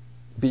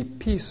 Be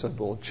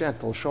peaceable,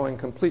 gentle, showing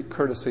complete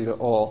courtesy to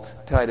all.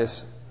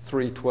 Titus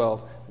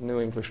 3:12, New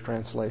English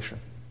Translation.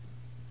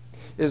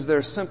 Is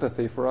there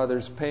sympathy for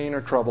others' pain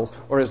or troubles,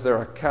 or is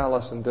there a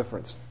callous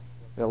indifference?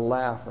 They'll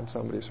laugh when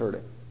somebody's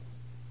hurting.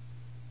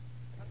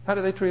 How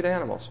do they treat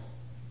animals?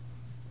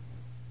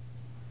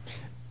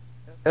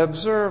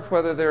 Observe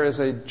whether there is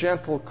a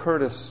gentle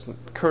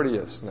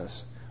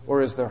courteousness,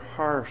 or is there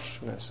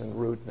harshness and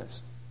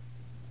rudeness?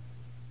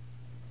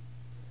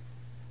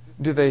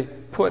 Do they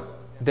put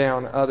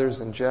down others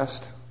in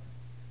jest?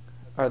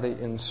 Are they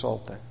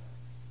insulting?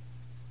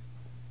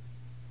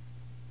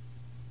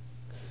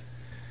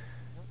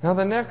 Now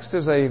the next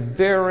is a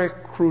very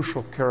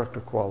crucial character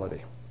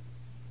quality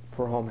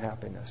for home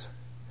happiness.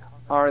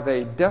 Are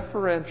they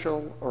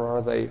deferential or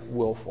are they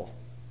willful?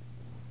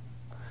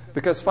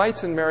 Because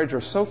fights in marriage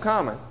are so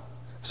common,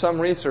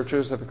 some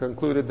researchers have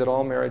concluded that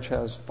all marriage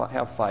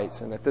have fights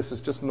and that this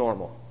is just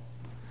normal.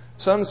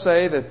 Some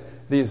say that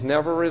these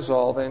never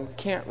resolve and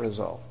can't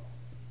resolve.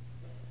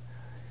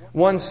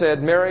 One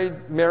said,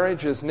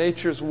 marriage is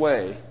nature's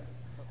way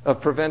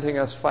of preventing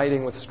us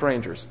fighting with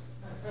strangers.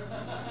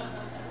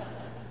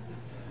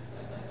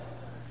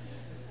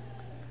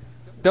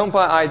 Don't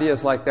buy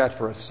ideas like that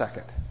for a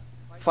second.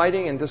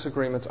 Fighting and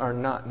disagreements are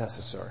not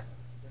necessary.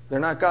 They're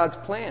not God's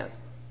plan.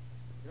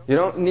 You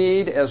don't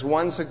need, as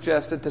one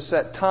suggested, to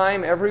set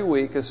time every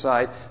week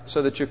aside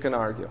so that you can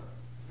argue.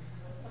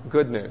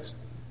 Good news.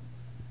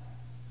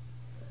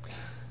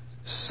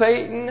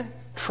 Satan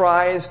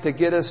tries to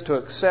get us to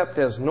accept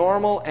as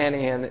normal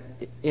and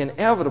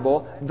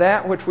inevitable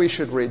that which we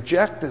should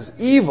reject as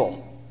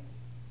evil.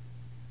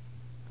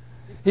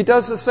 He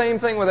does the same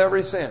thing with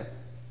every sin.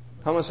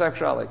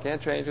 Homosexuality, can't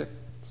change it.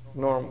 It's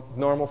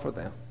normal for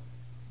them.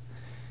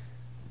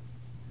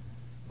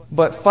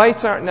 But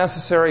fights aren't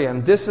necessary,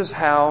 and this is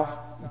how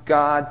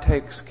God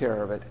takes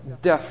care of it.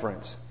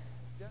 Deference.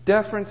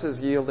 Deference is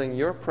yielding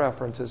your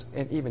preferences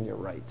and even your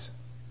rights.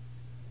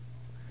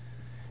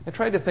 I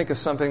tried to think of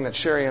something that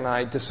Sherry and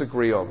I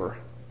disagree over,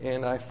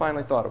 and I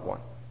finally thought of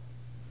one.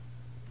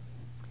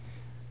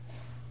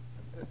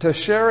 To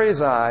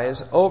Sherry's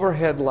eyes,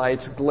 overhead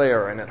lights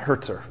glare and it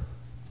hurts her.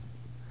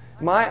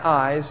 My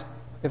eyes,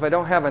 if I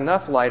don't have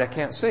enough light, I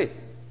can't see.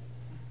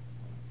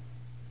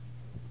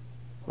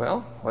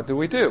 Well, what do?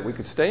 We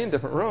could stay in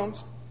different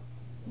rooms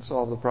and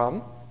solve the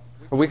problem.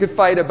 Or we could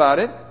fight about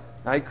it.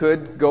 I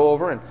could go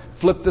over and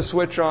flip the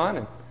switch on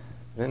and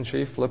then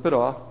she flip it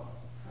off.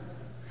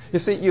 You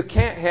see, you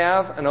can't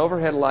have an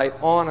overhead light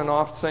on and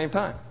off at the same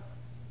time.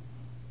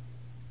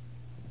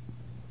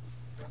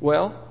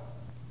 Well,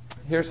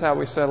 here's how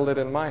we settled it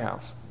in my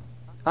house.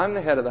 I'm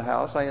the head of the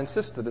house. I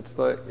insisted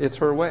it's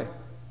her way.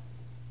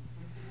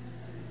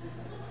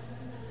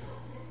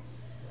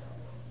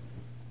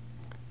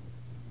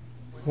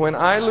 When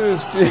I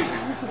lose Jesus,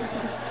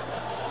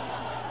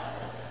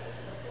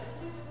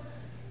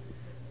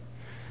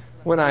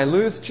 when I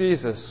lose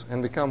Jesus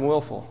and become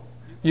willful,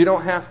 you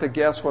don't have to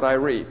guess what I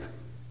reap.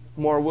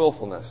 More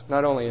willfulness,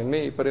 not only in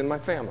me, but in my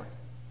family.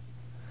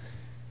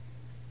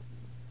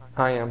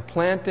 I am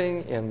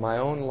planting in my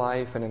own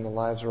life and in the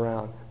lives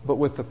around. But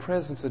with the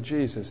presence of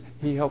Jesus,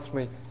 He helps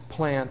me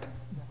plant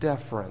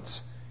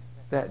deference,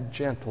 that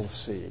gentle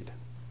seed.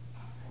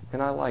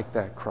 And I like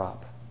that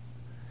crop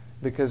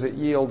because it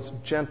yields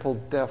gentle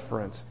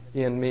deference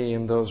in me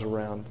and those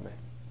around me.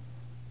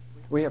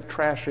 We have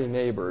trashy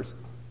neighbors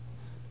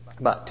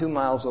about 2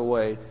 miles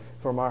away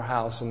from our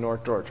house in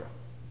North Georgia.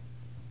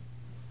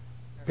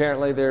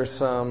 Apparently there's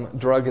some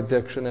drug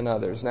addiction and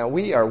others. Now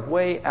we are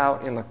way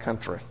out in the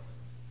country.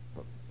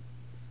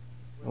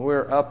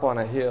 We're up on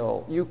a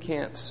hill. You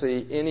can't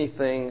see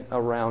anything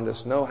around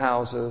us, no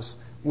houses.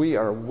 We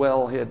are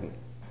well hidden.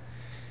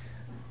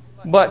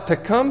 But to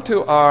come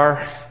to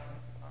our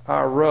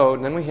road,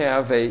 and then we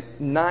have a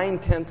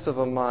 9/10 of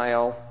a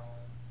mile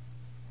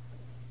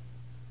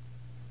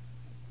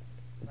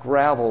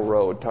gravel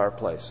road to our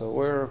place, so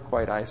we're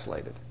quite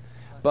isolated.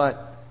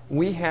 But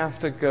we have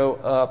to go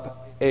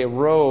up a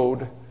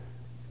road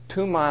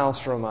 2 miles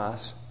from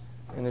us,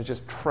 and there's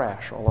just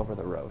trash all over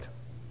the road.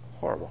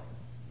 Horrible.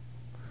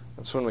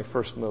 That's when we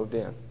first moved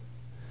in.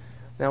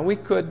 Now, we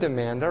could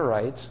demand our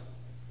rights,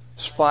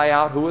 spy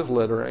out who was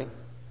littering,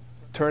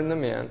 turn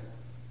them in,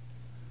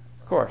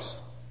 of course.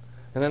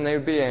 And then they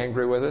would be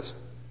angry with us.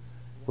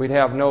 We'd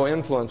have no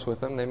influence with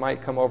them. They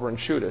might come over and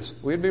shoot us.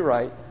 We'd be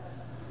right,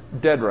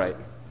 dead right.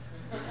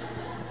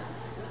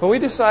 But we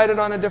decided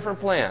on a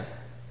different plan.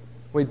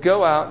 We'd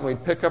go out and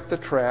we'd pick up the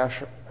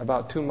trash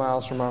about 2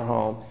 miles from our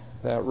home,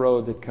 that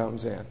road that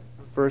comes in.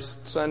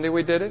 First Sunday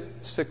we did it,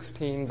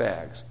 16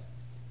 bags.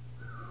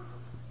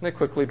 And they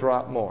quickly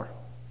dropped more.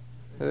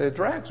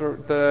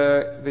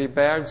 The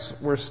bags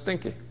were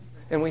stinky.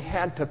 And we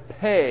had to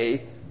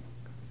pay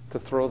to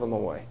throw them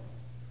away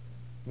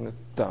in the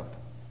dump.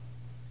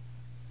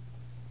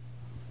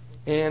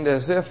 And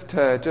as if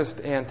to just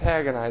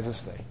antagonize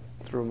us, they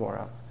threw more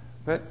out.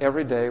 But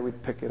every day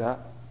we'd pick it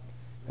up.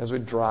 As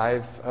we'd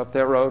drive up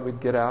that road,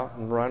 we'd get out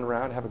and run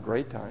around, have a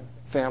great time.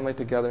 Family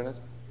togetherness.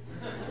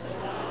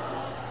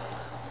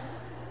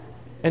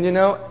 And you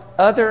know,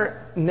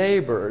 other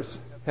neighbors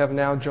have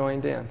now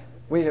joined in.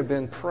 We have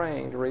been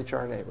praying to reach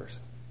our neighbors.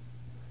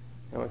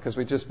 Because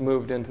we just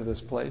moved into this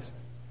place.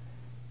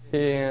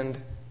 And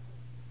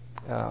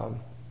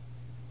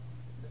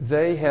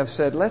they have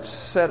said, let's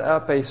set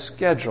up a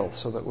schedule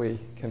so that we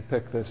can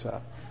pick this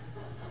up.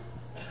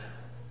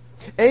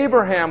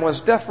 Abraham was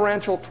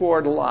deferential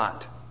toward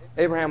Lot.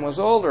 Abraham was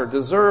older,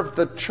 deserved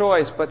the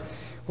choice, but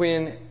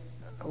when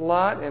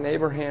Lot and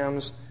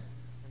Abraham's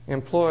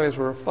employees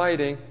were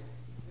fighting,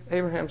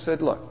 Abraham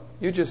said, look,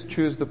 you just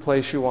choose the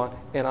place you want,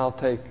 and I'll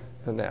take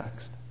the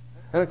next.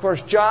 And of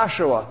course,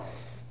 Joshua,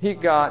 he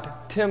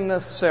got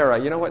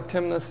Timnath-Serah. You know what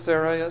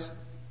Timnath-Serah is?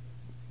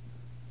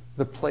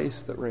 The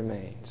place that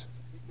remains.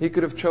 He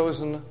could have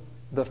chosen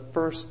the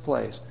first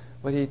place,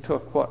 but he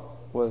took what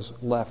was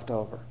left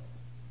over.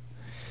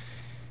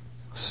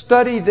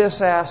 Study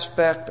this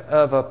aspect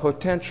of a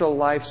potential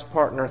life's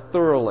partner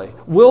thoroughly.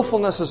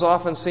 Willfulness is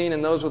often seen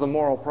in those with a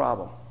moral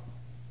problem.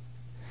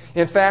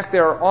 In fact,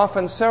 there are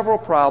often several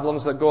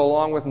problems that go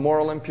along with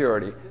moral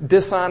impurity.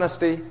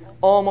 Dishonesty,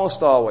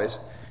 almost always.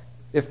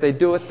 If they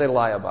do it, they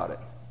lie about it.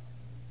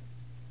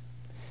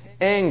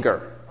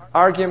 Anger,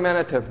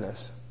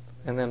 argumentativeness,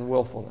 and then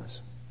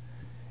willfulness.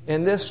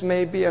 And this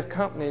may be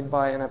accompanied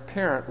by an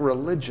apparent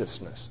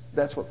religiousness.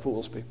 That's what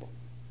fools people.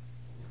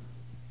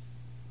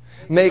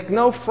 Make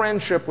no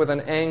friendship with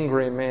an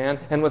angry man,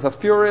 and with a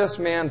furious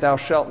man thou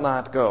shalt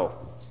not go.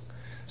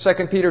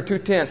 2 Peter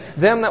 2:10,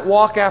 them that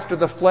walk after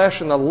the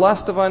flesh and the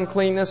lust of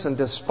uncleanness and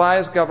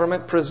despise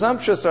government,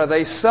 presumptuous are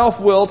they,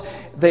 self-willed,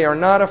 they are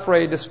not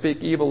afraid to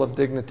speak evil of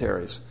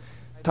dignitaries.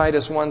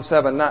 Titus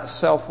 1:7, not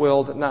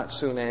self-willed, not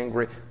soon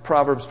angry.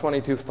 Proverbs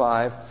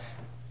 22:5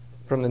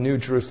 from the New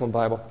Jerusalem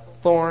Bible,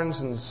 thorns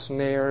and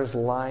snares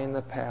line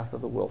the path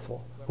of the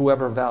willful.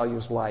 Whoever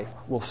values life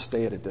will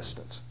stay at a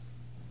distance.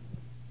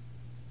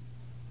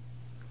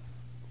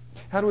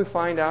 How do we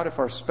find out if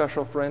our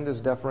special friend is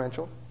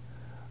deferential?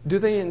 Do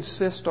they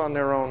insist on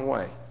their own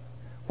way?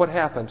 What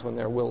happens when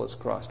their will is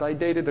crossed? I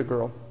dated a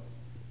girl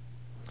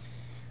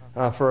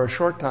for a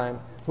short time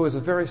who was a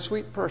very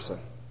sweet person.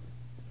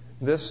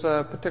 This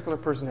particular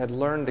person had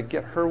learned to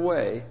get her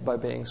way by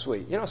being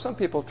sweet. You know, some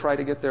people try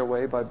to get their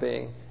way by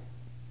being,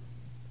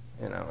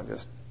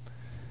 just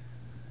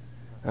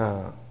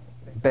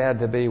bad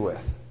to be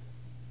with.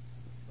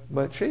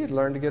 But she had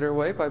learned to get her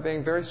way by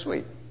being very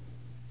sweet.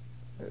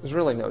 There's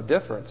really no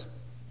difference.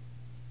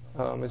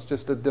 It's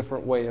just a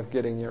different way of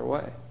getting your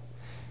way.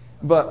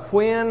 But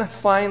when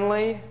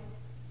finally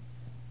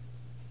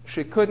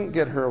she couldn't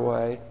get her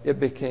way, it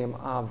became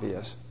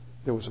obvious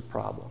there was a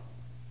problem.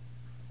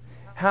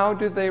 How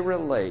do they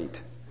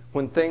relate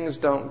when things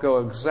don't go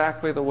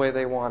exactly the way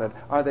they wanted?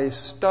 Are they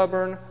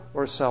stubborn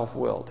or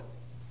self-willed?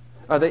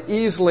 Are they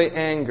easily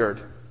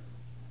angered?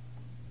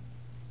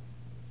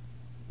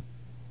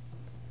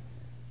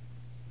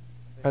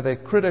 Are they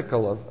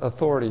critical of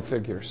authority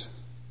figures?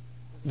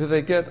 Do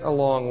they get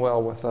along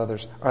well with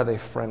others? Are they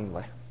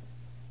friendly?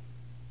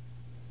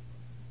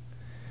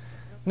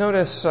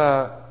 Notice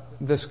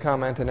this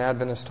comment in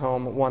Adventist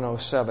Home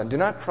 107. Do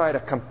not try to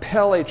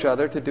compel each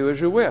other to do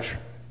as you wish.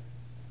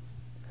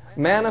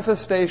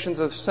 Manifestations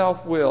of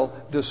self-will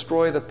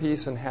destroy the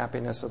peace and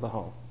happiness of the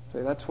home.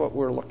 See, that's what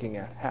we're looking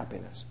at,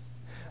 happiness.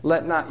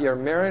 Let not your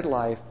married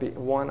life be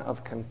one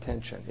of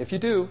contention. If you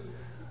do,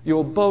 you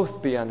will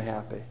both be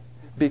unhappy.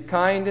 Be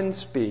kind in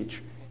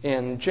speech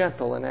and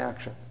gentle in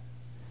action.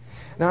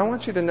 Now I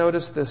want you to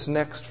notice this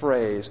next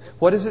phrase.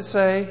 What does it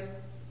say?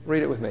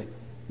 Read it with me.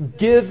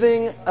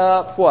 Giving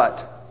up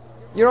what?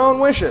 Your own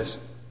wishes.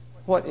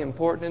 What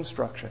important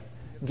instruction.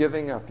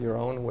 Giving up your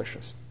own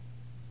wishes.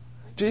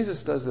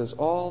 Jesus does this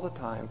all the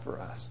time for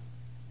us.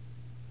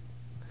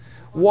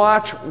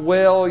 Watch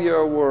well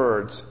your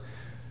words,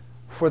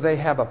 for they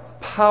have a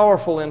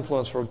powerful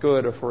influence for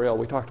good or for ill.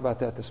 We talked about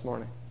that this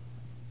morning.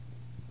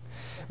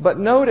 But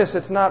notice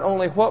it's not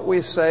only what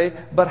we say,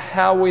 but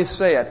how we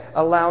say it.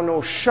 Allow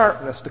no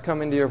sharpness to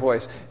come into your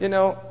voice. You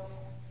know,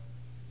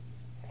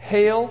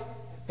 hail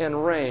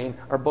and rain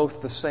are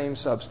both the same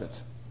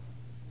substance.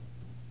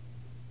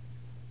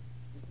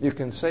 You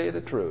can say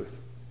the truth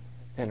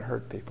and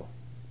hurt people.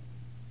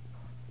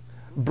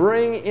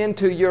 Bring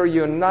into your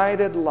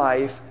united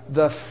life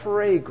the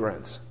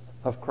fragrance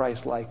of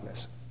Christ's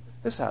likeness.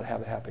 This is how to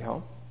have a happy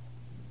home.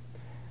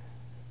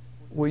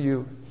 Will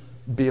you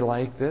be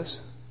like this?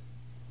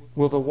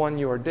 Will the one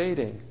you are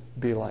dating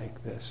be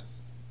like this?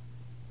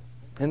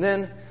 And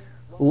then,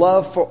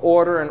 love for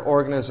order and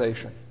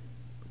organization.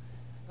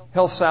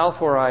 Health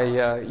South, where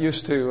I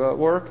used to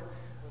work,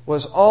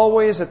 was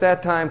always at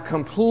that time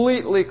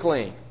completely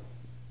clean.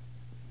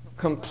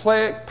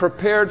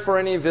 Prepared for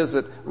any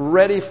visit,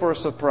 ready for a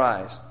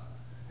surprise.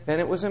 And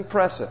it was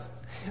impressive.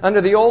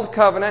 Under the Old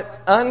Covenant,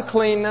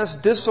 uncleanness,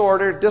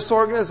 disorder,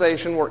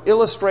 disorganization were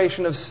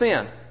illustration of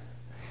sin.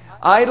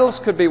 Idols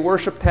could be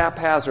worshipped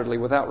haphazardly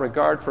without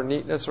regard for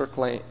neatness or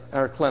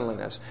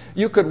cleanliness.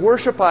 You could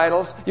worship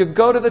idols, you could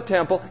go to the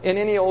temple in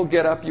any old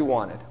get-up you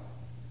wanted.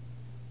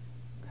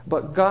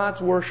 But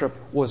God's worship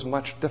was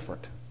much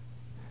different.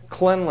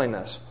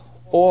 Cleanliness,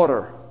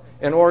 order,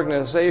 and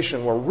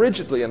organization were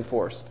rigidly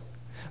enforced.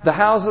 The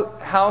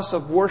house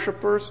of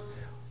worshipers,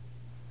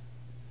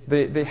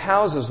 the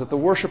houses that the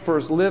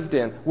worshipers lived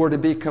in were to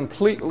be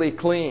completely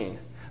clean.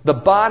 The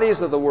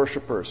bodies of the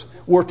worshipers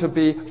were to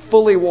be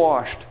fully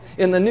washed.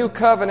 In the New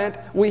Covenant,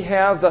 we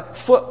have the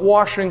foot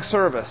washing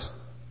service.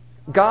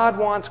 God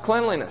wants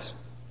cleanliness.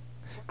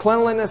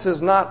 Cleanliness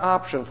is not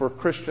option for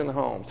Christian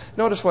homes.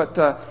 Notice what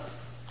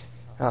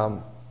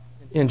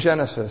in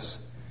Genesis,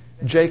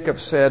 Jacob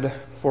said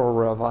for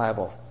a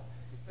revival.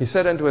 He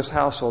said unto his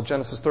household,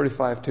 Genesis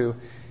 35:2,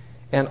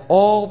 and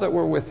all that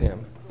were with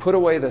him, put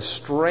away the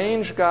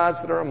strange gods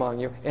that are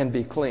among you, and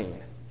be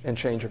clean, and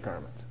change your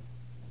garments.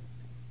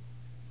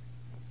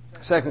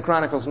 2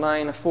 Chronicles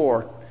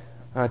 9:4,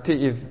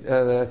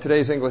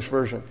 today's English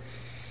version.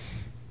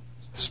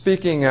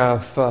 Speaking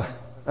of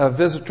a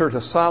visitor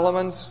to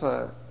Solomon's,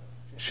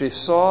 she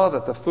saw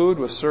that the food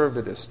was served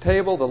at his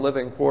table, the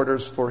living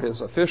quarters for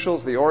his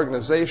officials, the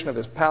organization of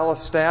his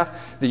palace staff,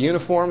 the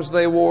uniforms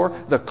they wore,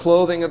 the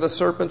clothing of the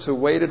servants who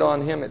waited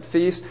on him at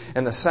feasts,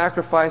 and the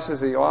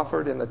sacrifices he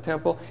offered in the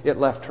temple. It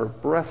left her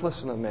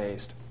breathless and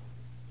amazed.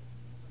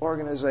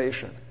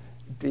 Organization,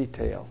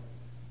 detail,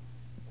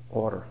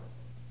 order.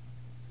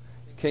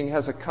 King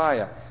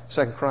Hezekiah,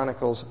 2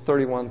 Chronicles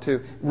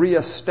 31:2,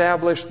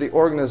 reestablished the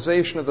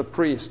organization of the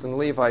priests and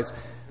Levites,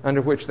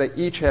 under which they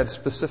each had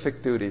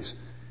specific duties,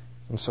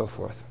 and so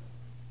forth.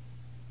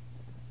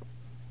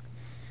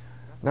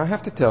 Now I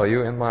have to tell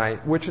you, in my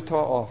Wichita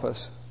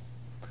office,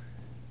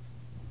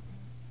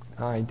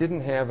 I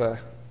didn't have a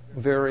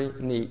very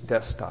neat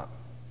desktop.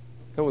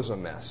 It was a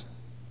mess.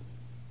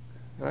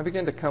 And I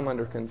began to come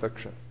under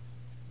conviction.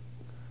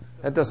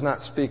 That does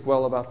not speak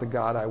well about the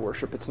God I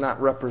worship. It's not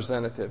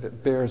representative.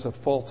 It bears a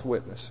false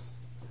witness.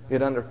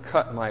 It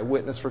undercut my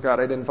witness for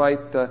God. I'd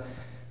invite the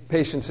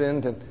patients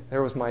in, and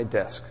there was my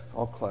desk,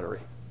 all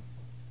cluttery.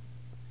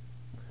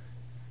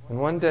 And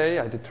one day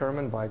I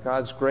determined by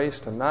God's grace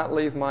to not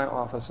leave my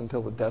office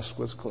until the desk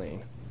was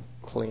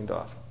cleaned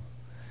off.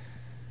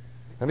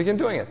 I began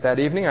doing it. That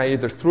evening I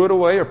either threw it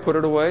away or put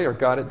it away or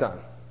got it done.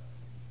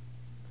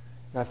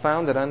 I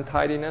found that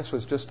untidiness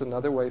was just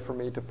another way for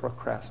me to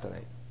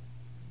procrastinate.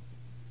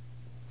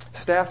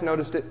 Staff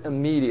noticed it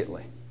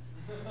immediately.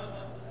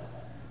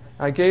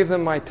 I gave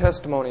them my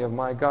testimony of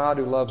my God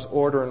who loves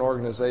order and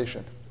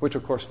organization, which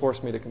of course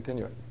forced me to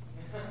continue it.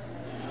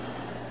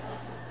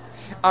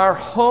 Our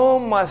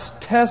home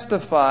must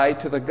testify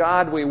to the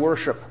God we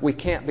worship. We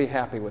can't be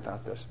happy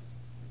without this.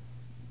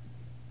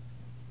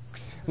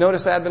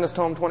 Notice Adventist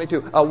Home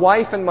 22. A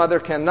wife and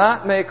mother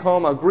cannot make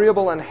home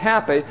agreeable and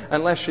happy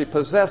unless she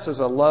possesses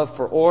a love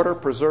for order,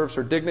 preserves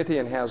her dignity,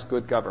 and has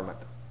good government.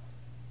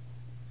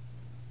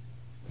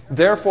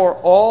 Therefore,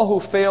 all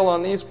who fail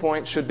on these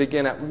points should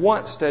begin at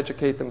once to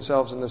educate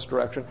themselves in this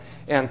direction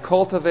and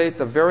cultivate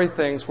the very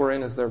things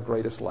wherein is their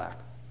greatest lack.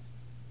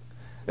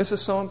 This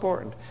is so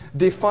important.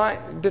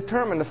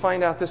 Determine to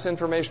find out this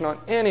information on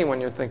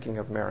anyone you're thinking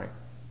of marrying.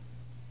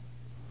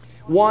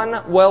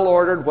 One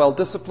well-ordered,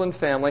 well-disciplined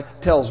family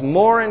tells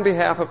more in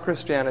behalf of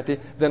Christianity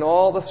than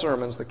all the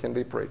sermons that can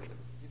be preached,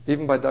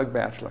 even by Doug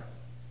Batchelor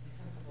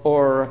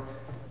or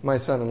my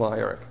son-in-law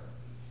Eric.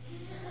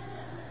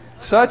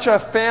 Such a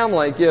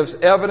family gives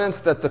evidence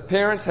that the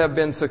parents have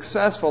been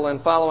successful in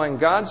following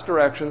God's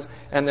directions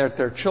and that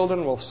their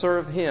children will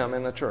serve Him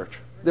in the church.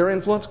 Their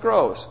influence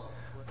grows,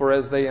 for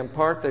as they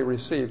impart, they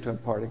receive to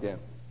impart again.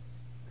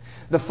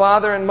 The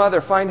father and mother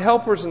find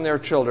helpers in their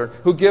children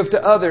who give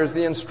to others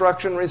the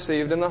instruction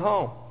received in the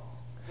home.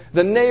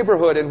 The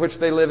neighborhood in which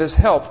they live is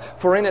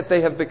helped, for in it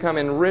they have become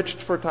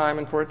enriched for time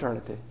and for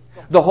eternity.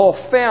 The whole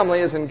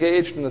family is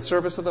engaged in the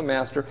service of the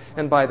Master,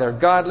 and by their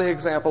godly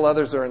example,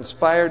 others are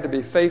inspired to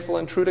be faithful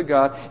and true to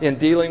God in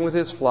dealing with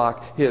His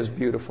flock, His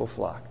beautiful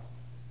flock.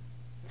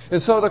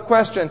 And so the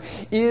question,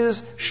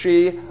 is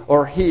she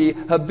or he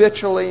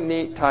habitually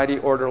neat, tidy,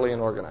 orderly,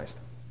 and organized?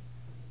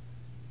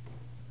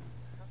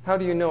 How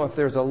do you know if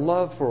there's a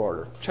love for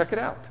order? Check it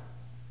out.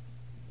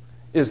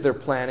 Is there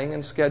planning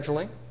and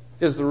scheduling?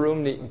 Is the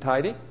room neat and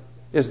tidy?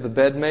 Is the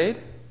bed made?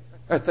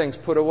 Are things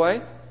put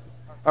away?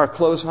 Are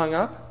clothes hung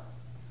up?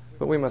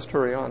 But we must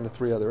hurry on to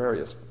 3 other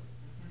areas.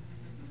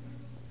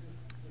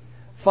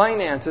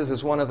 Finances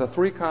is one of the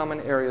 3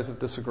 common areas of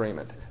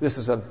disagreement. This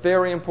is a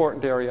very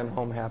important area in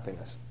home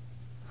happiness.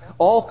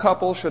 All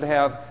couples should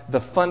have the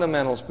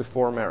fundamentals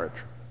before marriage.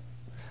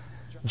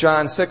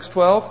 John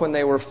 6:12, when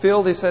they were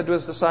filled, He said to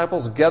His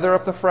disciples, gather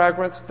up the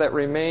fragments that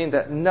remain,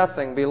 that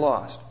nothing be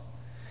lost.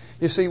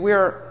 You see, we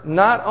are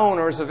not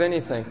owners of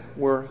anything.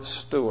 We're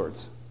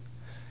stewards.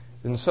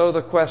 And so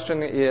the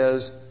question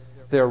is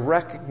their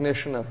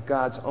recognition of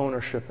God's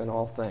ownership in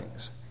all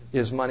things.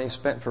 Is money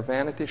spent for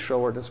vanity,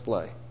 show, or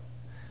display?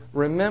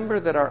 Remember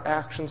that our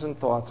actions and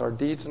thoughts, our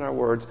deeds and our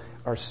words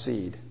are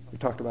seed. We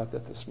talked about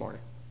that this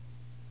morning.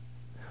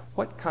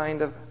 What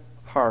kind of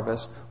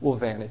harvest will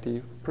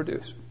vanity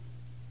produce?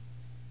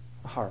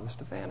 A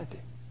harvest of vanity.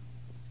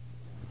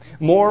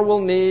 More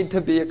will need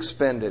to be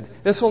expended.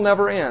 This will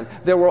never end.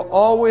 There will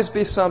always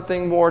be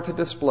something more to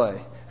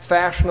display.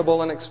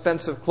 Fashionable and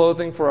expensive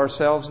clothing for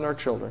ourselves and our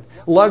children.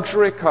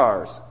 Luxury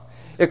cars.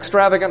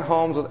 Extravagant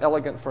homes with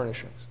elegant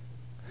furnishings.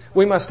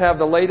 We must have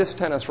the latest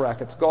tennis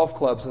rackets, golf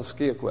clubs, and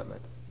ski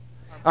equipment.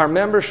 Our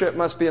membership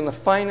must be in the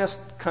finest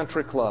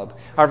country club.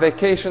 Our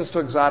vacations to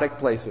exotic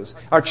places.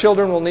 Our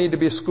children will need to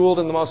be schooled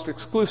in the most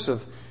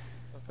exclusive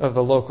of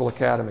the local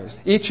academies.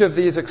 Each of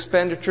these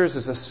expenditures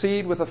is a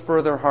seed with a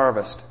further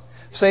harvest.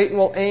 Satan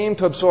will aim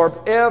to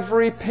absorb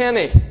every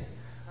penny,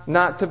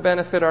 not to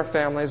benefit our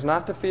families,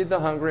 not to feed the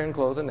hungry and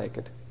clothe the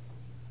naked,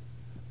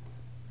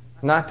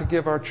 not to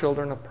give our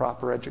children a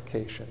proper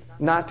education,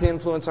 not to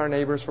influence our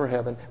neighbors for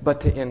heaven, but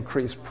to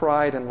increase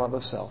pride and love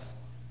of self.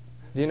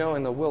 You know,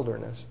 in the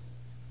wilderness,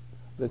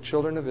 the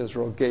children of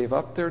Israel gave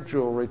up their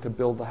jewelry to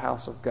build the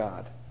house of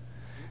God.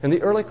 And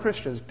the early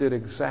Christians did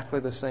exactly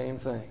the same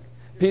thing.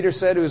 Peter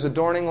said, whose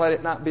adorning, let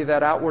it not be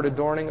that outward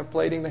adorning of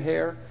plaiting the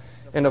hair,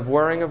 and of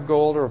wearing of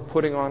gold, or of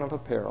putting on of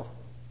apparel.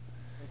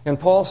 And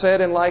Paul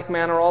said, in like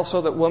manner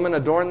also, that women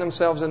adorn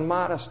themselves in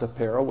modest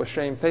apparel, with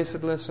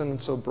shamefacedness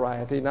and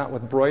sobriety, not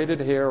with broided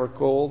hair, or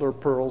gold, or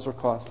pearls, or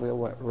costly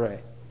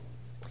array.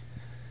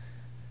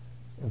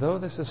 Though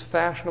this is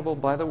fashionable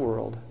by the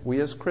world,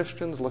 we as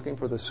Christians looking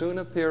for the soon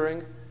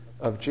appearing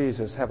of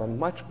Jesus have a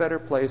much better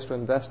place to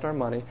invest our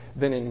money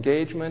than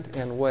engagement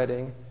and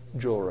wedding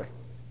jewelry.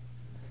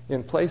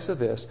 In place of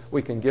this,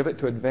 we can give it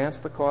to advance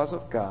the cause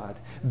of God.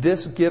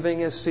 This giving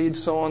is seed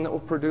sown that will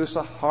produce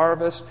a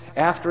harvest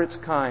after its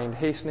kind,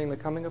 hastening the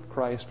coming of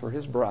Christ for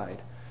His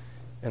bride,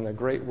 and the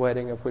great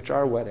wedding of which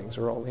our weddings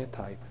are only a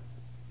type.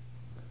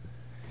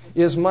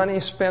 Is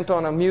money spent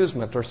on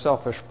amusement or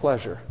selfish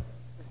pleasure?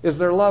 Is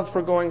there love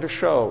for going to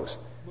shows,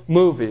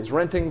 movies,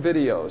 renting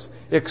videos,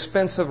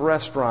 expensive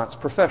restaurants,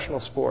 professional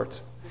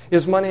sports?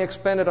 Is money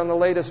expended on the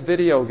latest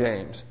video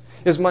games?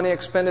 Is money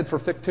expended for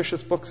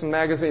fictitious books and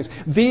magazines?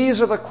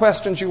 These are the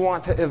questions you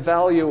want to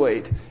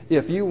evaluate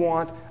if you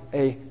want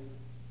a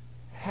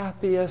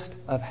happiest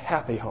of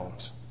happy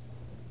homes.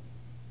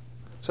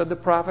 Said the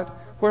prophet,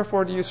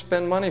 wherefore do you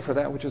spend money for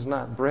that which is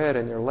not bread,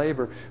 and your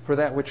labor for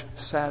that which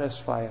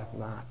satisfieth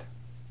not?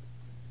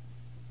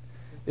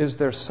 Is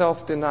there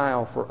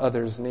self-denial for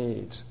others'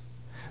 needs?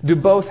 Do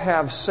both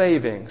have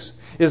savings?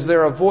 Is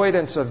there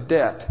avoidance of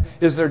debt?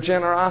 Is there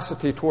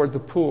generosity toward the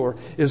poor?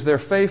 Is there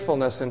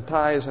faithfulness in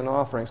tithes and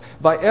offerings?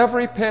 By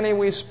every penny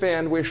we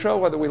spend, we show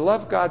whether we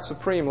love God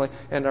supremely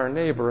and our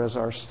neighbor as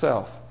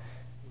ourself.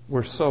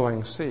 We're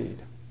sowing seed.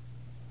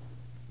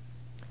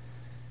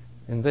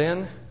 And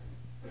then,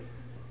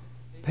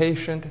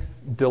 patient,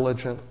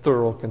 diligent,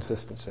 thorough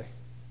consistency.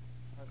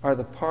 Are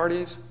the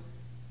parties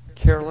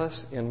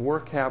careless in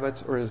work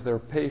habits, or is there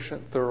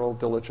patient, thorough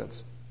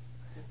diligence?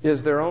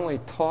 Is there only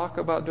talk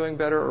about doing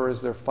better, or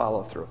is there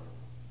follow-through?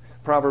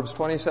 Proverbs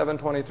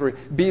 27:23,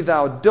 "Be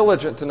thou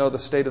diligent to know the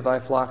state of thy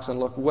flocks, and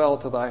look well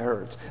to thy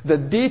herds." The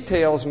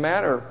details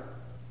matter,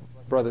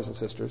 brothers and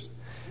sisters.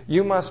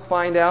 You must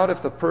find out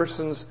if the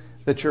persons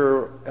that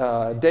you're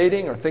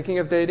dating or thinking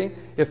of dating,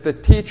 if the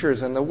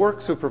teachers and the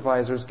work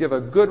supervisors give a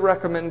good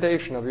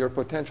recommendation of your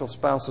potential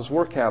spouse's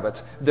work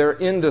habits, their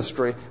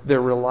industry,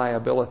 their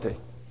reliability.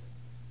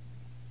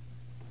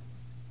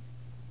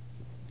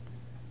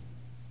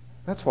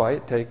 That's why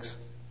it takes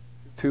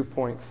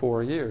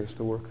 2.4 years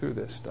to work through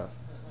this stuff.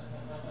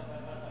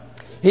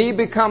 He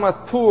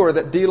becometh poor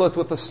that dealeth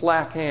with the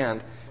slack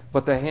hand,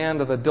 but the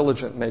hand of the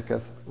diligent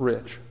maketh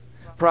rich.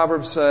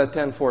 Proverbs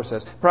 10:4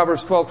 says,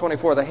 Proverbs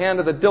 12:24, "The hand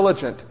of the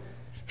diligent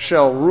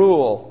shall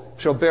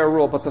bear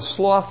rule, but the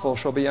slothful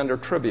shall be under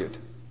tribute."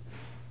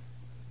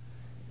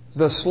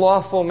 The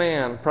slothful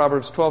man,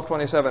 Proverbs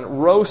 12:27,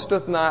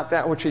 "roasteth not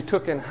that which he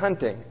took in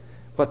hunting,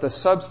 but the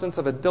substance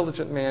of a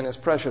diligent man is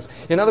precious."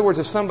 In other words,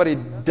 if somebody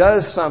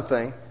does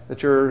something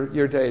that you're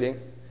dating,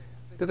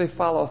 do they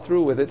follow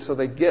through with it so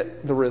they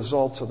get the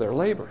results of their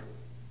labor?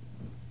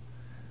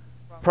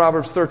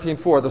 Proverbs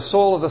 13:4, "The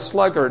soul of the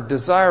sluggard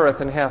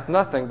desireth and hath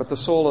nothing, but the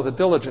soul of the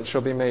diligent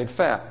shall be made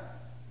fat."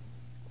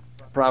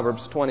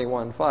 Proverbs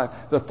 21:5,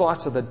 "The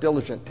thoughts of the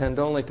diligent tend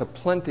only to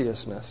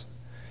plenteousness."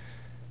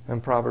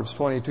 And Proverbs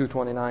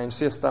 22:29,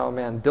 "Seest thou a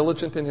man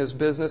diligent in his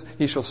business?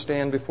 He shall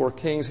stand before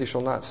kings, he shall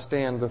not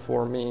stand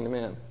before mean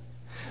men."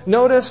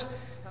 Notice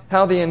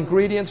how the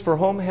ingredients for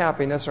home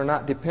happiness are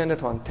not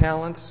dependent on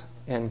talents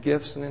and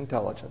gifts and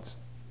intelligence.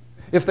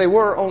 If they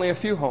were, only a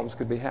few homes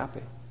could be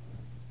happy.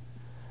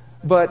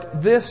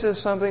 But this is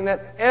something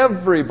that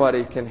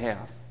everybody can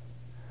have.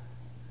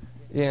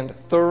 And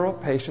thorough,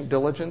 patient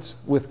diligence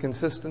with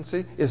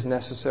consistency is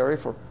necessary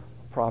for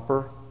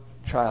proper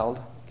child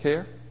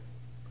care.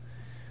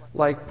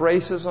 Like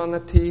braces on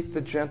the teeth,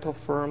 the gentle,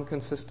 firm,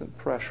 consistent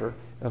pressure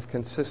of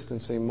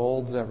consistency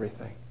molds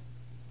everything.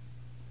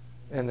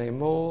 And they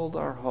mold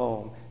our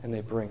home, and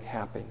they bring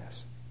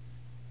happiness.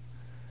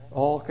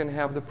 All can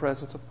have the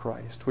presence of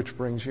Christ, which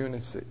brings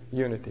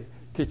unity,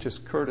 teaches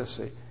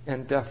courtesy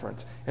and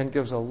deference, and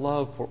gives a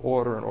love for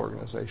order and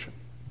organization.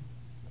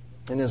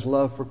 And his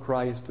love for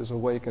Christ is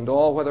awakened.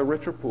 All, whether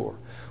rich or poor,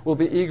 will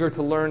be eager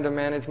to learn to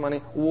manage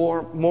money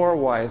more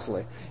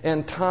wisely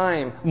and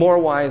time more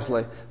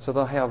wisely, so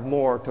they'll have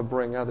more to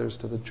bring others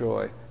to the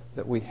joy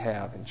that we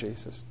have in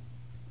Jesus.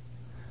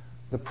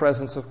 The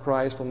presence of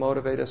Christ will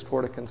motivate us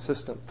toward a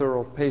consistent,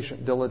 thorough,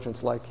 patient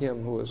diligence like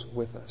him who is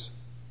with us.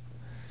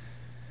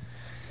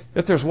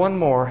 If there's one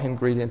more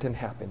ingredient in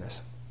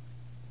happiness,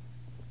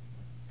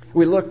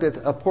 we looked at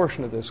a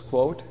portion of this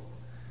quote.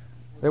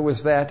 There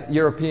was that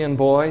European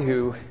boy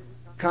who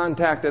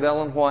contacted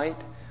Ellen White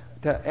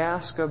to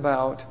ask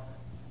about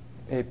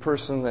a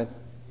person that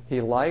he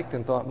liked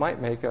and thought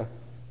might make a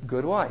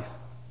good wife.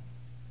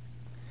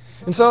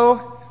 And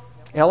so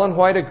Ellen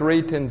White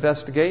agreed to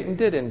investigate and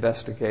did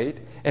investigate.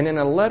 And in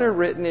a letter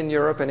written in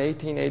Europe in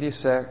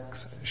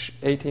 1886,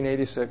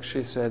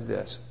 she said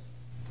this: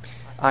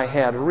 "I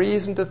had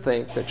reason to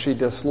think that she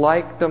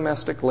disliked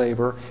domestic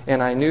labor,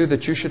 and I knew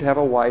that you should have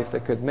a wife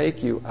that could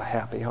make you a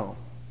happy home."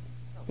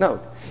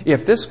 Note,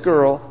 if this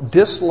girl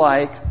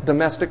disliked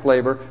domestic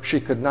labor, she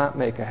could not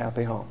make a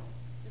happy home.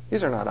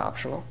 These are not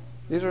optional.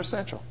 These are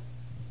essential.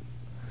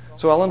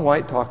 So Ellen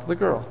White talked to the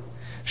girl.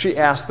 She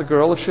asked the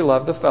girl if she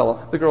loved the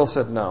fellow. The girl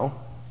said no.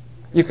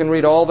 You can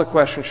read all the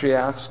questions she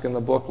asked in the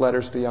book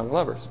Letters to Young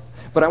Lovers.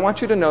 But I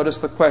want you to notice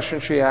the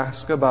question she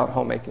asked about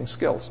homemaking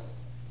skills.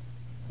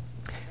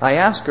 I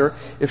asked her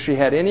if she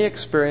had any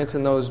experience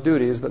in those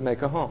duties that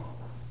make a home.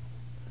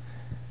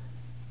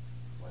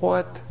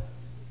 What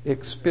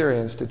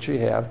experience did she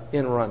have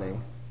in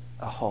running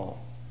a home?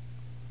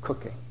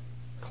 Cooking,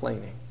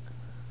 cleaning.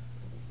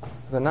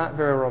 They're not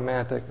very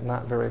romantic,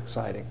 not very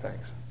exciting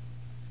things.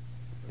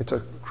 It's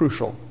a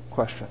crucial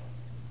question.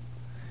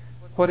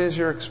 What is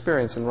your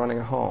experience in running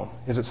a home?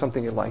 Is it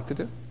something you like to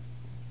do?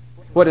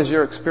 What is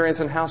your experience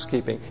in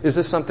housekeeping? Is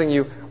this something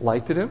you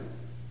like to do?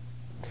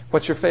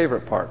 What's your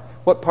favorite part?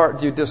 What part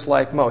do you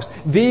dislike most?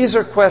 These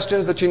are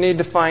questions that you need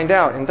to find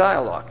out in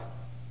dialogue.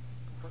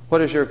 What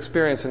is your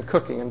experience in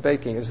cooking and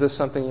baking? Is this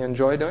something you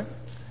enjoy doing?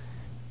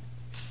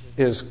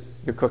 Is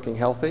your cooking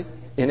healthy?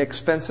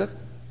 Inexpensive?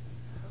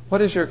 What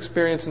is your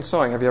experience in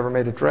sewing? Have you ever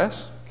made a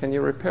dress? Can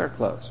you repair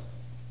clothes?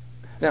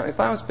 Now, if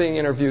I was being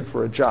interviewed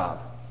for a job,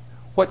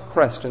 what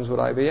questions would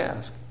I be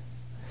asked?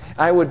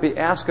 I would be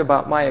asked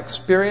about my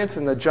experience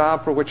in the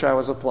job for which I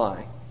was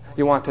applying.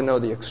 You want to know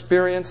the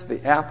experience,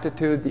 the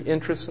aptitude, the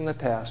interests, and the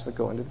tasks that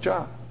go into the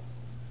job.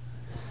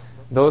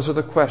 Those are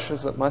the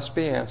questions that must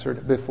be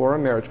answered before a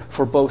marriage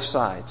for both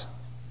sides.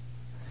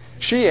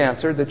 She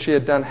answered that she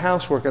had done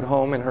housework at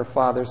home in her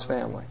father's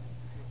family.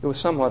 It was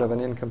somewhat of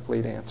an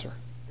incomplete answer.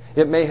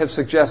 It may have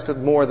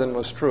suggested more than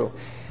was true.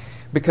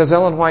 Because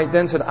Ellen White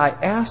then said, I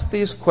asked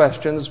these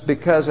questions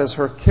because as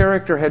her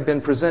character had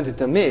been presented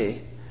to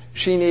me,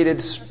 she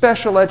needed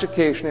special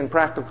education in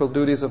practical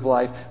duties of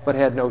life, but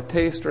had no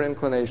taste or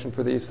inclination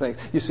for these things.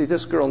 You see,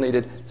 this girl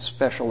needed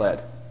special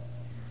ed.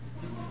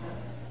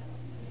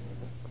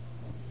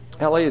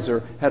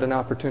 Eliezer had an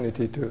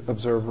opportunity to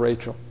observe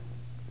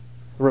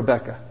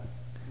Rebecca.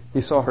 He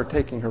saw her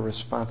taking her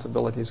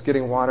responsibilities,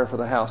 getting water for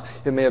the house.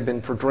 It may have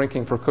been for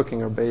drinking, for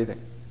cooking, or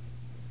bathing.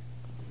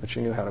 But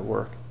she knew how to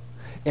work.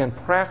 And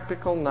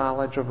practical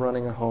knowledge of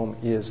running a home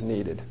is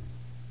needed.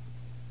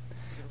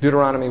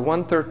 Deuteronomy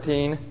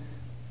 1:13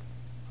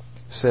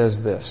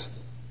 says this: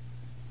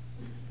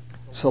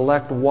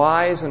 select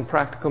wise and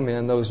practical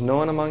men, those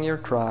known among your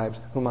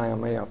tribes, whom I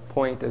may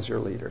appoint as your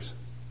leaders.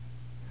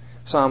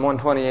 Psalm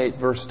 128,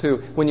 verse 2,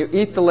 when you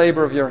eat the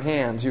labor of your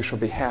hands, you shall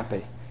be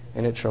happy,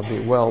 and it shall be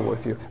well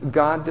with you.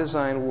 God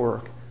designed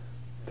work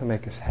to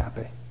make us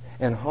happy.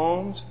 And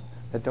homes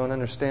that don't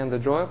understand the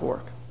joy of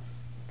work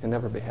can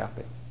never be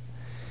happy.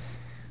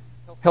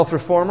 Health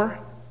Reformer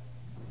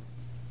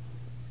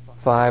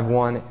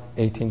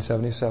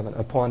 5/1/1877.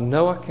 Upon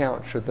no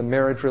account should the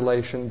marriage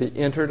relation be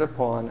entered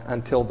upon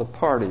until the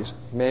parties,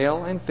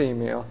 male and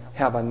female,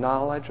 have a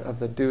knowledge of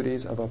the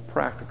duties of a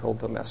practical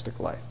domestic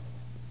life.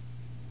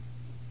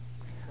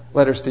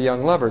 Letters to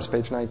Young Lovers,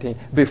 page 19.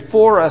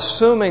 Before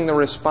assuming the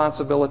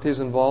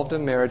responsibilities involved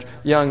in marriage,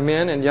 young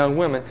men and young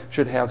women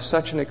should have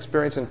such an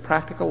experience in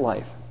practical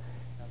life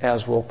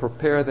as will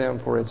prepare them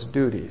for its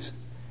duties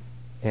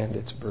and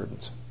its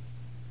burdens.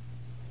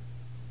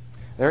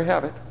 There you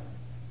have it.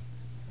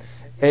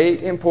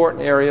 8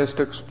 important areas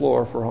to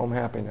explore for home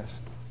happiness.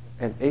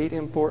 And 8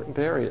 important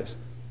areas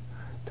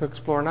to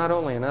explore not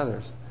only in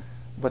others,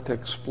 but to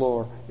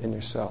explore in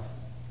yourself.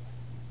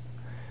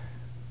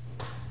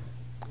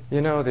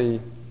 You know, the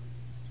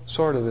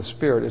sword of the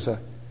Spirit is a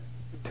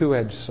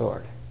 2-edged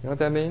sword. You know what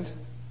that means?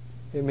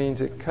 It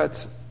means it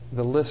cuts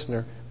the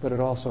listener, but it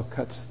also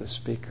cuts the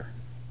speaker.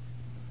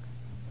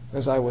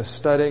 As I was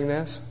studying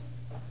this,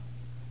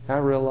 I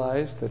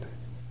realized that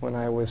when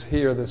I was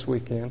here this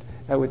weekend,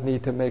 I would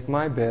need to make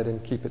my bed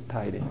and keep it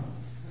tidy.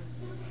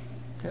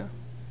 Yeah.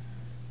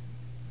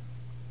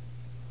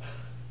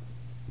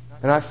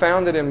 And I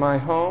found it in my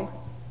home.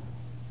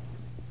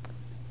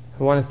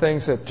 One of the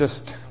things that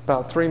just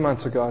about 3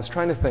 months ago, I was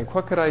trying to think,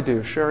 what could I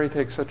do? Sherry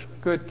takes such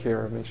good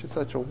care of me. She's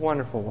such a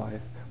wonderful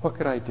wife. What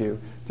could I do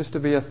just to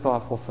be a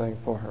thoughtful thing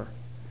for her?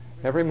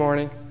 Every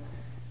morning,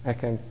 I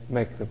can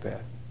make the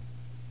bed.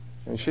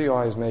 And she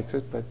always makes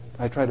it, but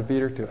I try to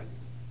beat her to it.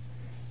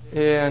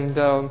 And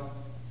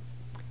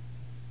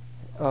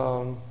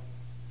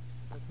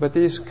but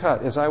these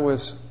cut, as I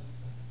was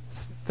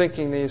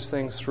thinking these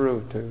things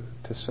through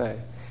to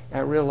say, I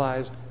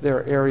realized there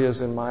are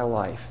areas in my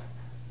life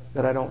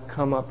that I don't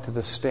come up to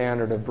the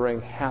standard of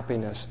bring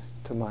happiness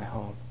to my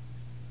home.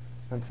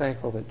 I'm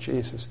thankful that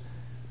Jesus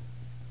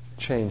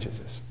changes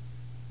us,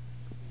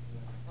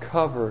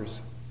 covers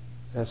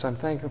us. I'm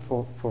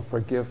thankful for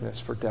forgiveness,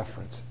 for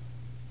deference,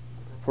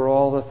 for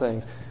all the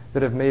things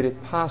that have made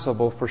it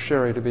possible for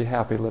Sherry to be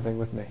happy living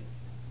with me.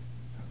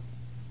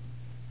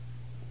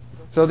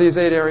 So these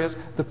 8 areas: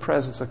 the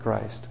presence of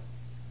Christ,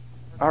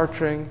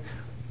 arching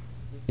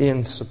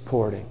in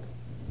supporting,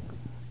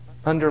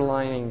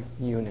 underlining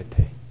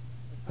unity,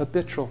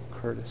 habitual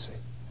courtesy,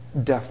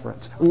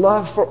 deference,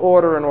 love for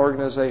order and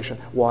organization,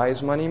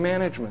 wise money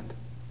management.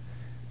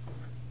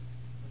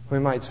 We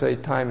might say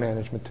time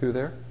management too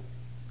there.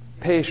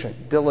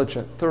 Patient,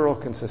 diligent, thorough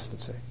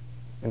consistency,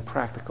 and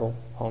practical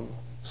home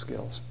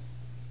skills.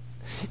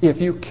 If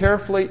you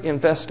carefully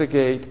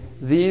investigate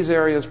these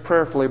areas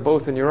prayerfully,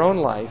 both in your own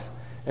life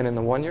and in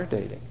the one you're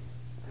dating,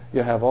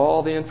 you'll have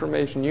all the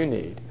information you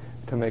need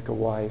to make a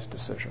wise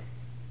decision.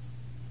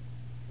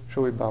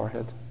 Shall we bow our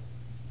heads?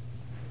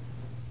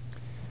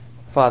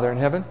 Father in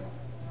heaven,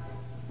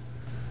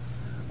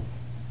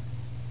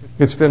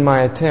 it's been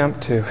my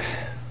attempt to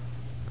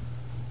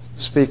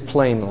speak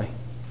plainly,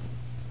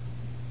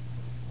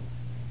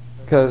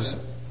 because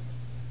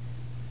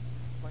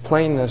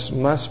plainness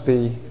must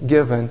be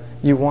given.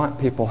 You want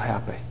people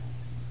happy.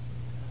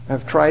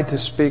 I've tried to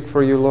speak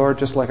for you, Lord,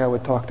 just like I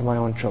would talk to my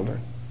own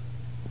children.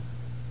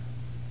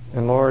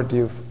 And Lord,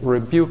 you've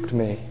rebuked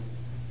me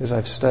as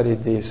I've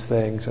studied these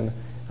things, and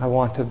I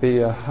want to be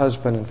a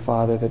husband and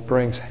father that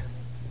brings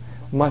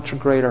much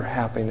greater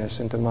happiness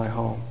into my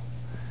home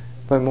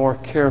by more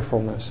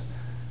carefulness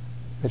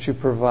that you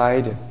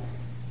provide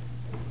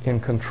in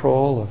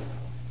control of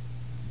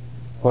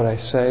what I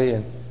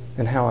say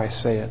and how I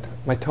say it,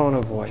 my tone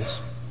of voice,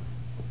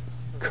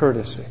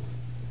 courtesy.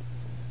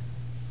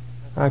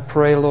 I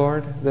pray,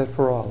 Lord, that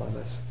for all of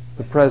us,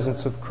 the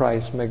presence of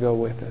Christ may go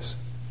with us,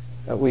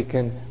 that we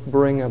can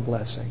bring a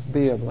blessing,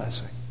 be a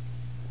blessing.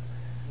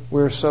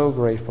 We're so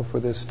grateful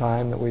for this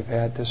time that we've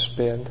had to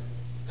spend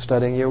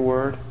studying your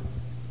Word,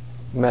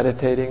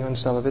 meditating on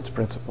some of its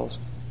principles.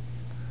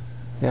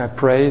 And I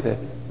pray that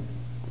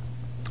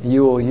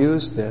you will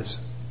use this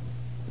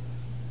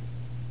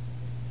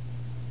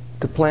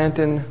to plant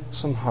in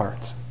some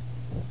hearts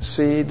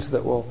seeds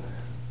that will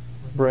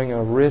bring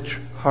a rich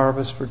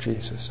harvest for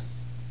Jesus.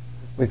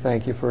 We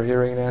thank you for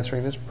hearing and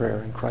answering this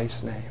prayer in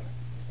Christ's name.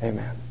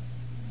 Amen.